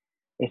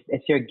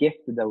 It's your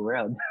gift to the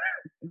world.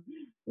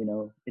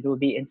 It will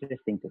be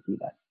interesting to see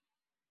that.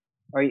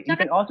 Or you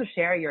Tsaka, can also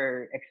share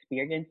your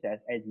experiences.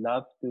 I'd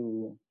love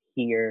to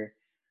hear,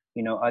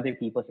 other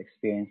people's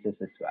experiences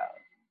as well.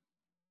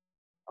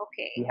 We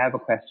okay. have a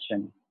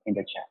question in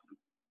the chat.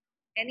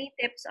 Any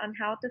tips on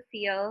how to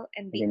feel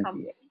and I be didn't see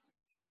comfortable it.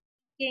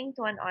 speaking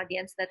to an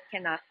audience that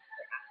cannot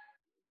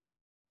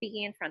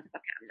speaking in front of a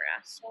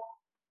camera? So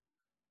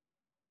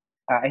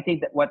I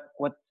think that what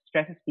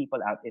stresses people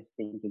out is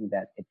thinking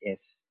that it is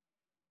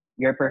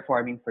you're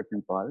performing for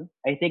people.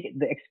 I think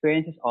the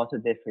experience is also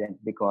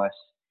different because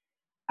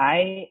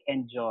I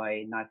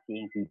enjoy not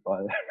seeing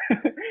people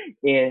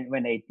in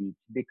when I teach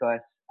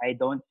because I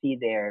don't see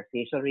their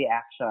facial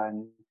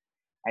reaction.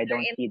 I you're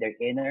don't in see their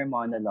inner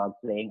monologue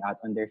playing out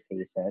on their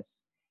faces.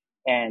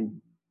 And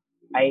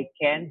I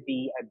can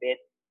be a bit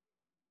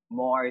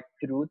more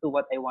true to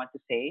what I want to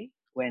say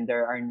when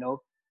there are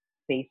no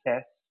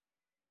faces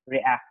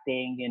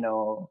reacting, in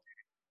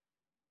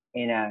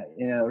a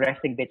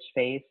resting bitch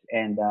face.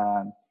 And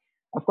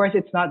of course,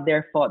 it's not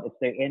their fault. It's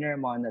their inner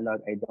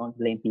monologue. I don't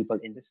blame people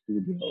in the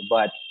studio,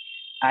 but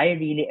I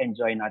really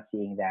enjoy not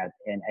seeing that,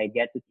 and I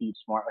get to teach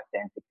more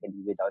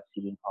authentically without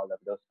seeing all of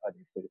those other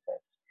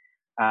faces.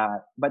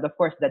 But of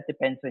course, that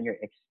depends on your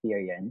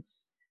experience.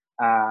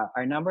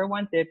 Our number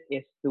one tip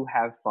is to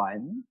have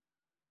fun.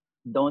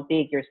 Don't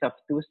take yourself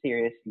too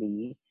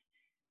seriously.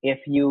 If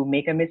you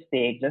make a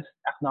mistake, just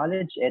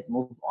acknowledge it,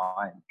 move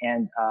on.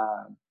 And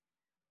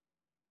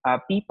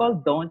people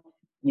don't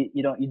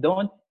you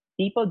don't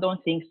people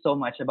don't think so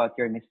much about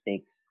your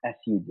mistakes as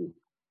you do.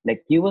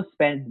 Like you will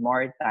spend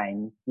more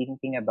time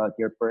thinking about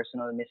your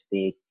personal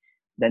mistake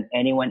than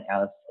anyone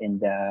else in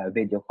the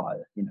video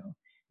call.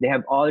 They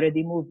have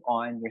already moved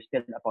on. You're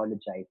still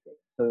apologizing,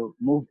 so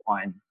move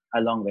on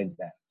along with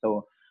them.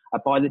 So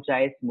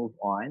apologize, move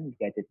on,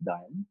 get it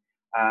done.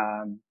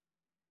 um,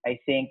 I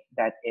think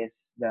that is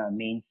the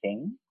main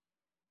thing.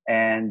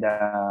 And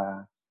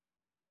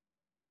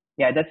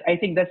yeah, that's I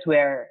think that's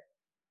where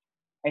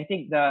I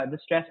think the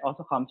stress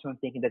also comes from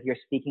thinking that you're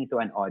speaking to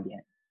an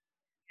audience.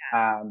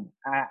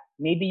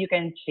 Maybe you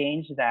can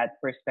change that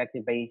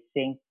perspective by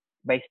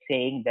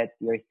saying that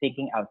you're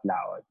thinking out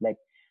loud. Like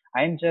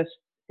I'm just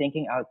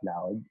thinking out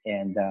loud,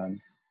 and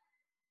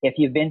if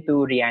you've been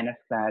to Rihanna's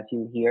class,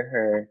 you'll hear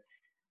her,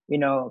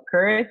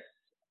 curse,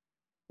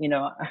 you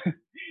know,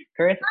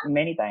 curse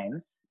many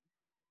times,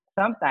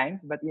 sometimes,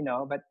 but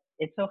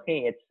it's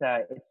okay. It's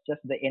just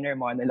the inner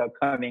monologue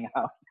coming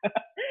out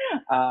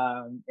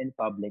in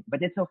public.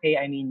 But it's okay.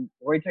 I mean,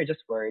 words are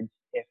just words.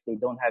 If they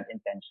don't have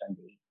intention,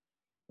 they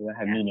don't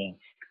have yeah. meaning.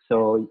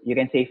 So you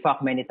can say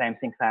fuck many times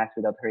in class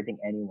without hurting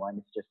anyone.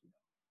 It's just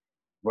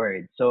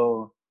words.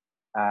 So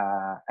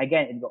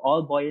again, it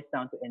all boils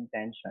down to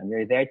intention.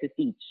 You're there to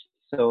teach.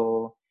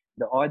 So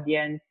the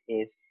audience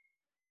is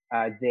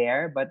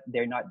there, but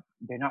they're not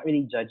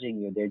really judging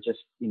you. They're just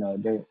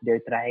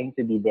they're trying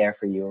to be there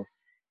for you,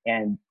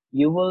 and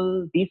you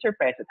will be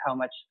surprised at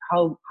how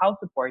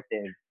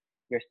supportive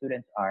your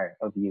students are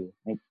of you.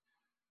 Like,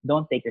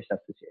 don't take yourself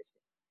too seriously.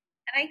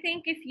 And I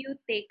think if you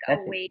take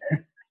That's away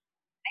it.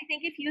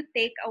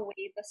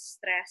 the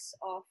stress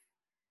of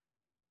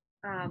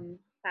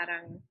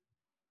parang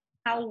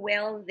how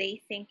well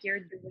they think you're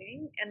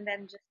doing, and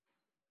then just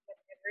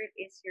whatever it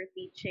is you're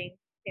teaching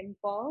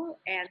simple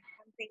and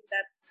something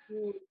that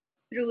you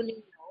truly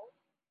know,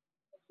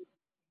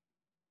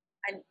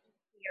 an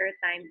easier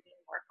time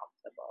being more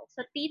comfortable.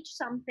 So teach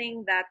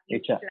something that You're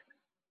you cha-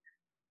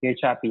 you're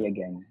choppy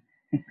again.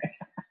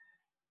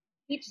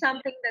 teach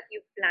something that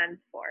you planned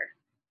for.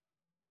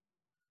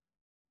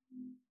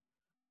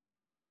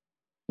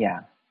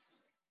 Yeah.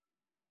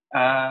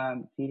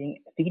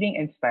 Feeling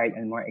inspired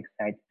and more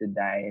excited to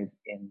dive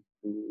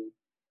into.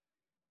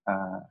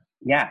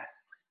 Yeah.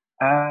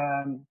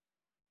 Um,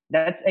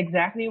 that's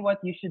exactly what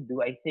you should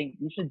do. I think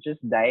you should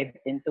just dive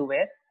into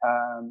it.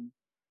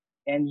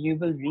 And you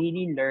will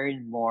really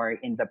learn more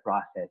in the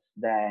process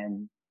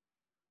than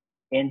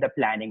in the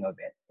planning of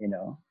it.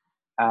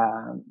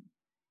 Um,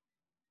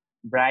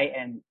 Bri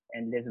and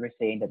Liz were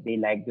saying that they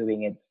like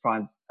doing it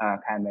front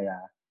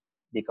camera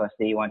because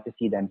they want to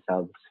see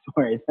themselves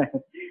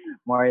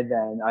more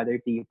than other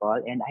people.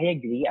 And I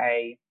agree.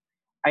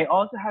 I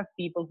also have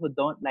people who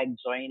don't like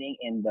joining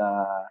in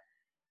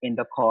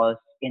the calls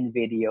in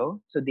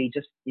video, so they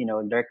just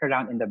lurk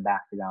around in the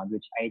background,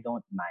 which I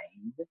don't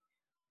mind.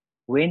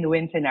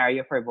 Win-win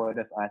scenario for both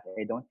of us.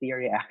 I don't see a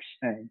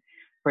reaction.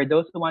 For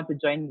those who want to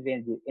join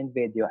in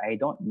video, I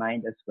don't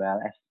mind as well,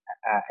 as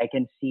I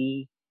can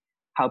see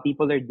how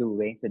people are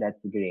doing, so that's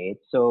great.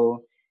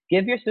 So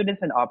give your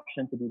students an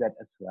option to do that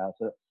as well.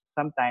 So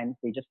sometimes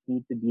they just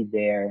need to be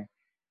there,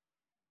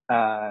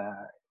 uh,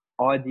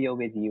 audio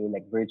with you,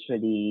 like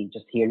virtually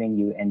just hearing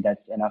you, and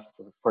that's enough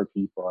for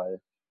people.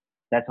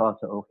 That's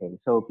also okay.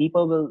 So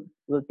people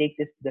will take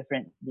this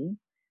differently.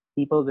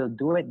 People will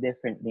do it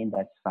differently, and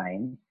that's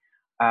fine.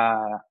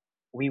 Uh,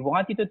 we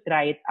want you to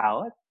try it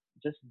out.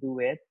 Just do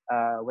it.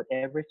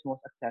 Whatever is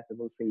most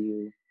accessible for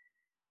you.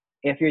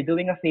 If you're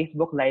doing a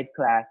Facebook Live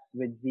class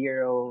with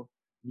 0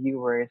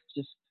 viewers,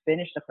 just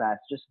finish the class.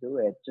 Just do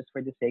it, just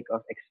for the sake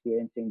of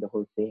experiencing the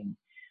whole thing.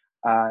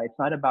 It's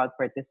not about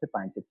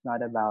participants. It's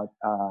not about,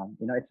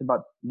 it's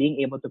about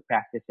being able to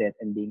practice it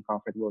and being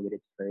comfortable with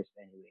it first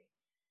anyway.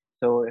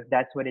 So if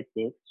that's what it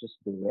takes, just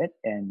do it.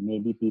 And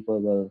maybe people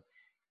will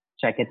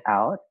check it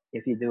out.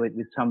 If you do it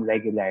with some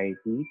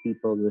regularity,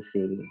 people will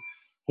say,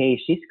 hey,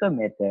 she's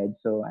committed.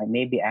 So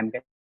maybe I'm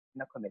going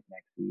to commit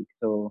next week.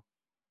 So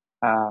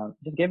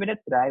just give it a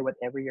try,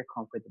 whatever you're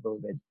comfortable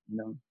with.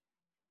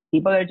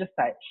 People are just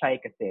shy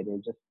kasi. They're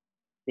just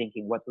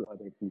thinking, what will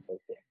other people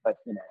think? But,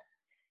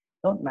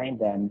 don't mind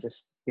them. Just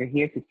you're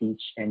here to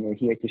teach and you're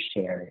here to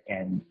share.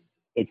 And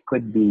it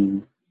could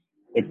be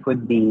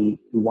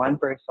one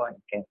person.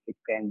 It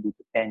can be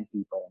to 10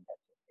 people, and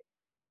that's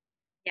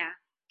Yeah.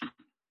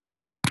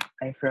 it.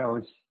 I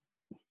froze.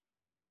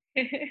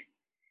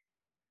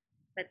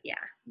 But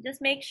yeah, just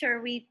make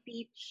sure we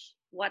teach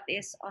what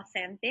is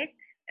authentic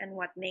and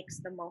what makes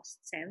the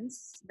most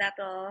sense.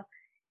 That'll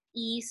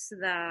ease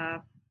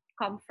the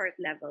comfort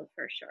level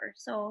for sure.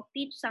 So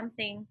teach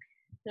something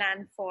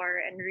planned for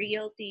and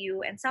real to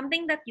you, and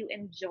something that you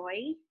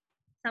enjoy,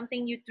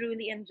 something you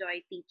truly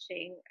enjoy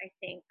teaching, I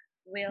think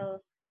will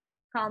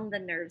calm the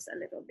nerves a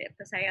little bit,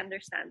 because I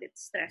understand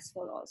it's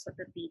stressful also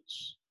to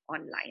teach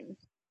online.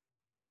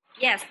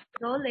 Yes,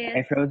 go Liz.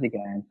 I froze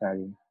again.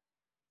 Sorry.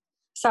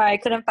 Sorry, I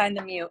couldn't find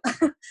the mute.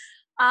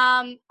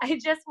 I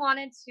just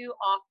wanted to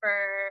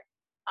offer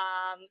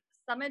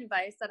some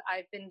advice that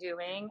I've been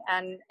doing,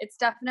 and it's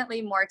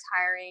definitely more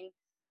tiring.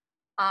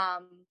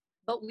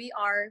 But we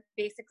are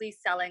basically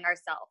selling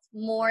ourselves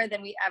more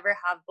than we ever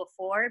have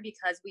before,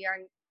 because we are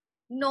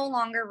no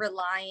longer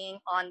relying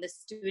on the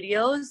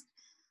studios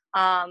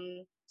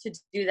to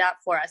do that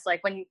for us.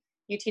 Like when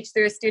you teach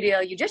through a studio,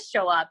 you just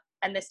show up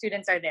and the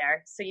students are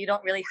there. So you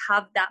don't really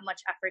have that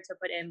much effort to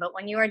put in. But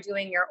when you are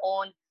doing your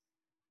own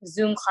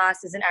Zoom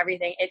classes and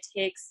everything, it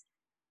takes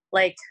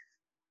like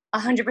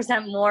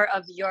 100% more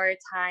of your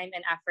time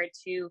and effort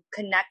to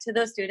connect to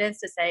those students,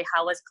 to say,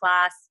 how was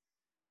class?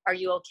 Are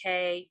you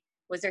okay?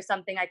 Was there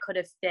something I could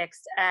have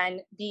fixed?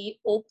 And be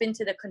open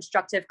to the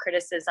constructive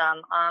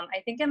criticism. I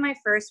think in my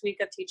first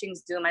week of teaching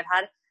Zoom, I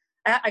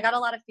got a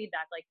lot of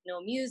feedback, like no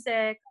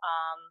music,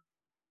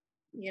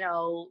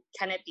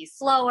 can it be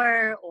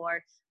slower,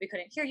 or we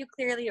couldn't hear you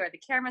clearly, or the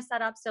camera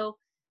set up. So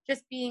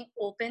just being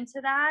open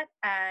to that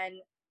and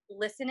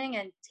listening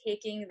and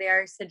taking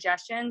their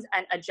suggestions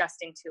and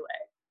adjusting to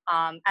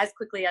it as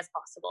quickly as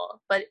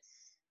possible. But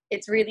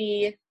it's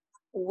really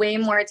way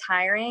more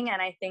tiring.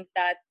 And I think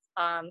that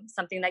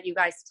something that you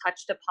guys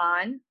touched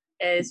upon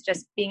is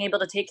just being able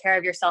to take care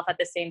of yourself at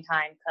the same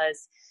time,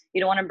 because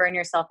you don't want to burn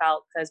yourself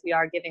out, because we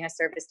are giving a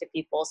service to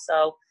people.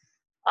 So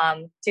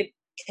to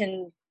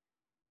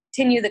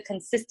continue the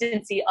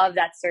consistency of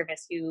that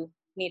service, you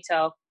need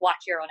to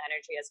watch your own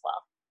energy as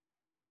well.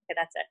 Okay,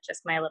 that's it.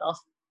 Just my little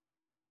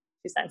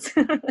 2 cents.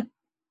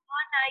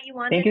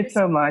 Thank you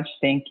so much.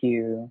 Thank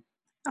you.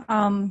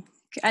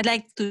 I'd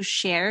like to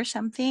share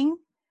something.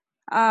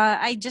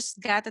 I just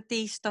got a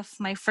taste of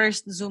my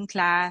first Zoom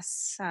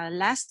class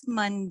last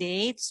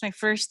Monday. It's my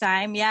first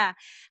time. Yeah.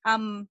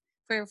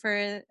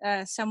 For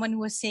someone who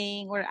was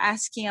saying or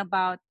asking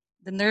about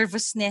the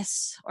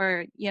nervousness,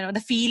 or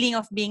the feeling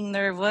of being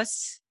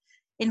nervous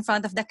in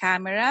front of the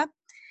camera.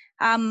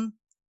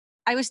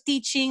 I was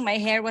teaching. My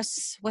hair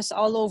was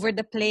all over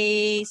the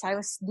place. I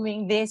was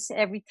doing this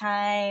every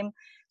time,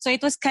 so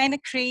it was kind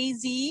of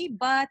crazy.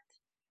 But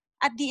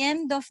at the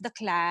end of the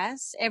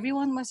class,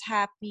 everyone was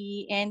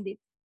happy, and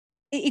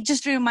it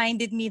just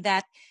reminded me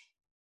that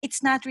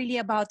it's not really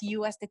about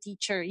you as the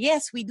teacher.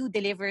 Yes, we do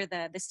deliver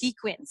the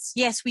sequence.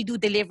 Yes, we do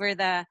deliver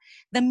the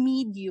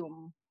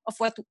medium of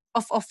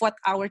what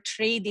our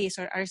trade is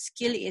or our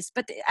skill is.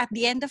 But at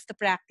the end of the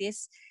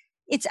practice,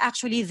 it's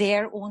actually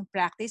their own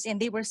practice, and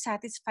they were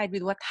satisfied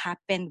with what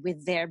happened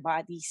with their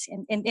bodies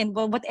and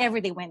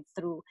whatever they went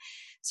through.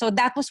 So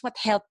that was what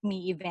helped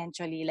me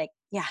eventually. Like,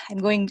 yeah, I'm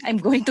going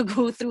to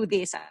go through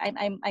this.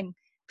 I'm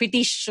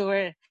pretty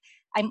sure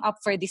I'm up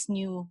for this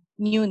new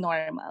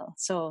normal.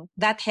 So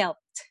that helped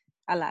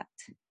a lot.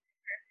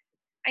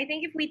 I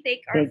think if we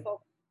take our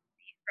focus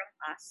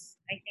from us,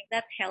 I think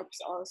that helps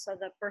also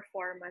the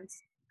performance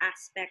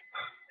aspect.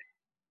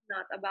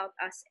 Not about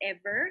us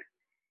ever.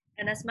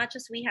 And as much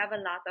as we have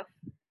a lot of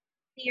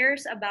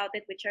fears about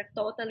it, which are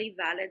totally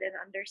valid and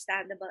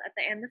understandable, at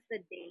the end of the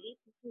day,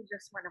 people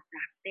just want to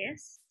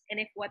practice. And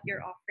if what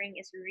you're offering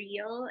is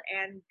real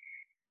and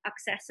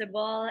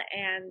accessible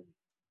and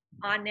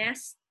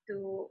honest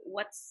to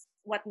what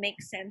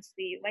makes sense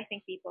to you, I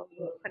think people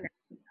will connect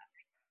with that.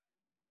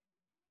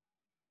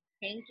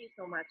 Thank you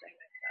so much. I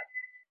like that.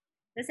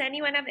 Does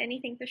anyone have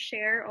anything to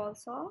share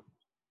also?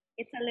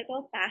 It's a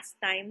little past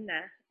time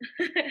na.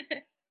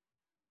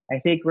 I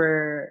think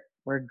we're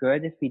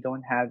good if we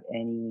don't have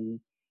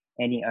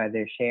any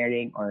other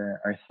sharing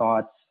or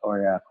thoughts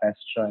or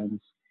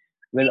questions.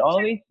 We'll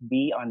always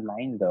be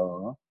online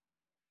though.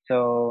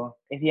 So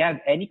if you have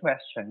any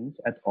questions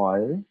at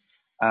all,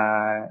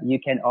 you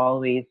can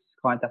always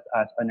contact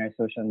us on our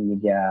social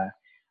media.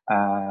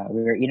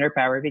 We're Inner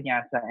Power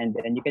Vinyasa, and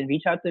then you can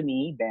reach out to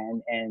me,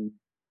 Ben, and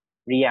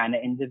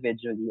Rihanna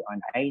individually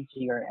on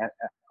IG or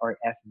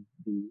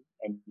FB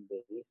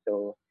anyway.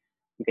 So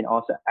you can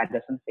also add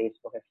us on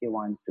Facebook if you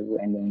want to.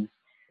 And then,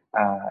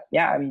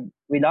 yeah, I mean,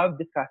 we love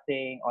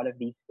discussing all of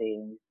these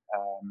things.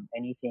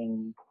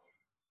 Anything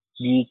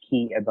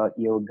geeky about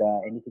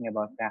yoga, anything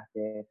about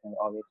practice, and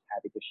we're always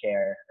happy to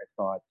share our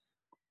thoughts,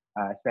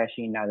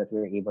 especially now that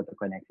we're able to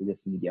connect to this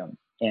medium.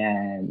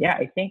 And yeah,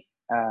 I think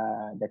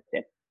that's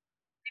it.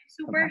 I'm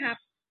super happy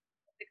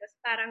because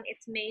parang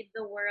it's made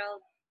the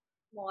world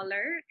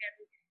smaller, and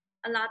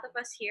a lot of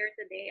us here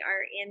today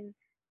are in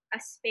a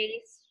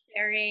space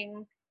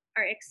sharing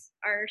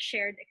our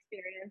shared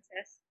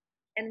experiences,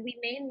 and we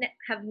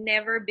have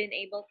never been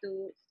able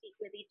to speak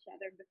with each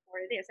other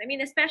before this. I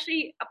mean,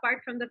 especially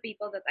apart from the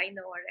people that I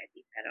know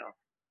already. Pero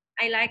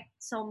I like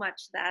so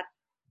much that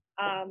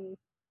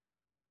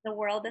the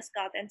world has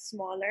gotten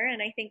smaller,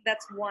 and I think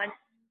that's one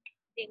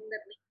thing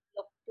that we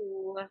look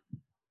to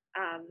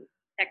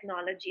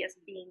technology as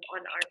being on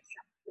our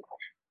side.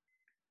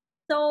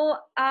 So,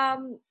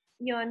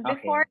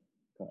 before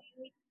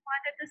we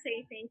wanted to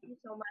say thank you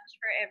so much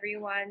for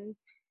everyone,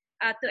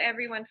 to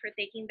everyone for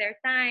taking their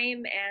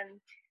time, and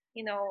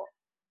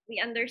we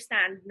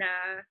understand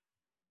na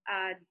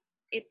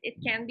it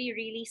can be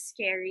really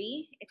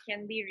scary. It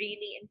can be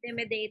really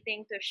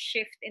intimidating to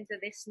shift into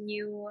this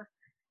new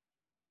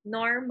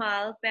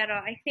normal. Pero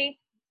I think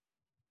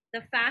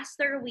the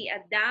faster we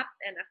adapt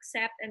and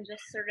accept and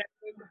just surrender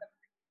to the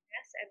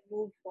process and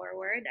move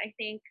forward, I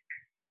think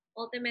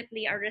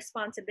ultimately our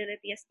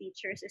responsibility as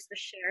teachers is to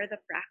share the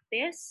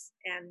practice,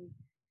 and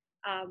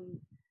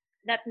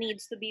that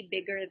needs to be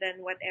bigger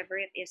than whatever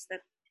it is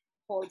that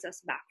holds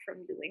us back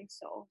from doing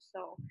so.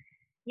 So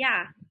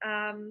yeah,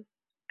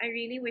 I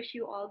really wish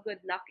you all good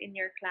luck in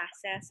your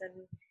classes,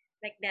 and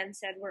like Ben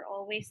said, we're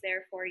always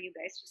there for you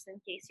guys just in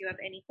case you have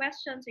any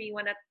questions or you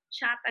want to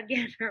chat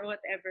again or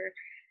whatever.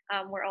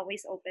 We're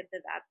always open to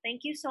that.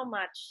 Thank you so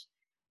much.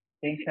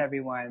 Thanks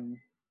everyone.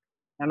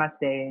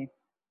 Namaste.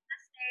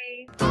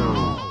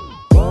 Namaste.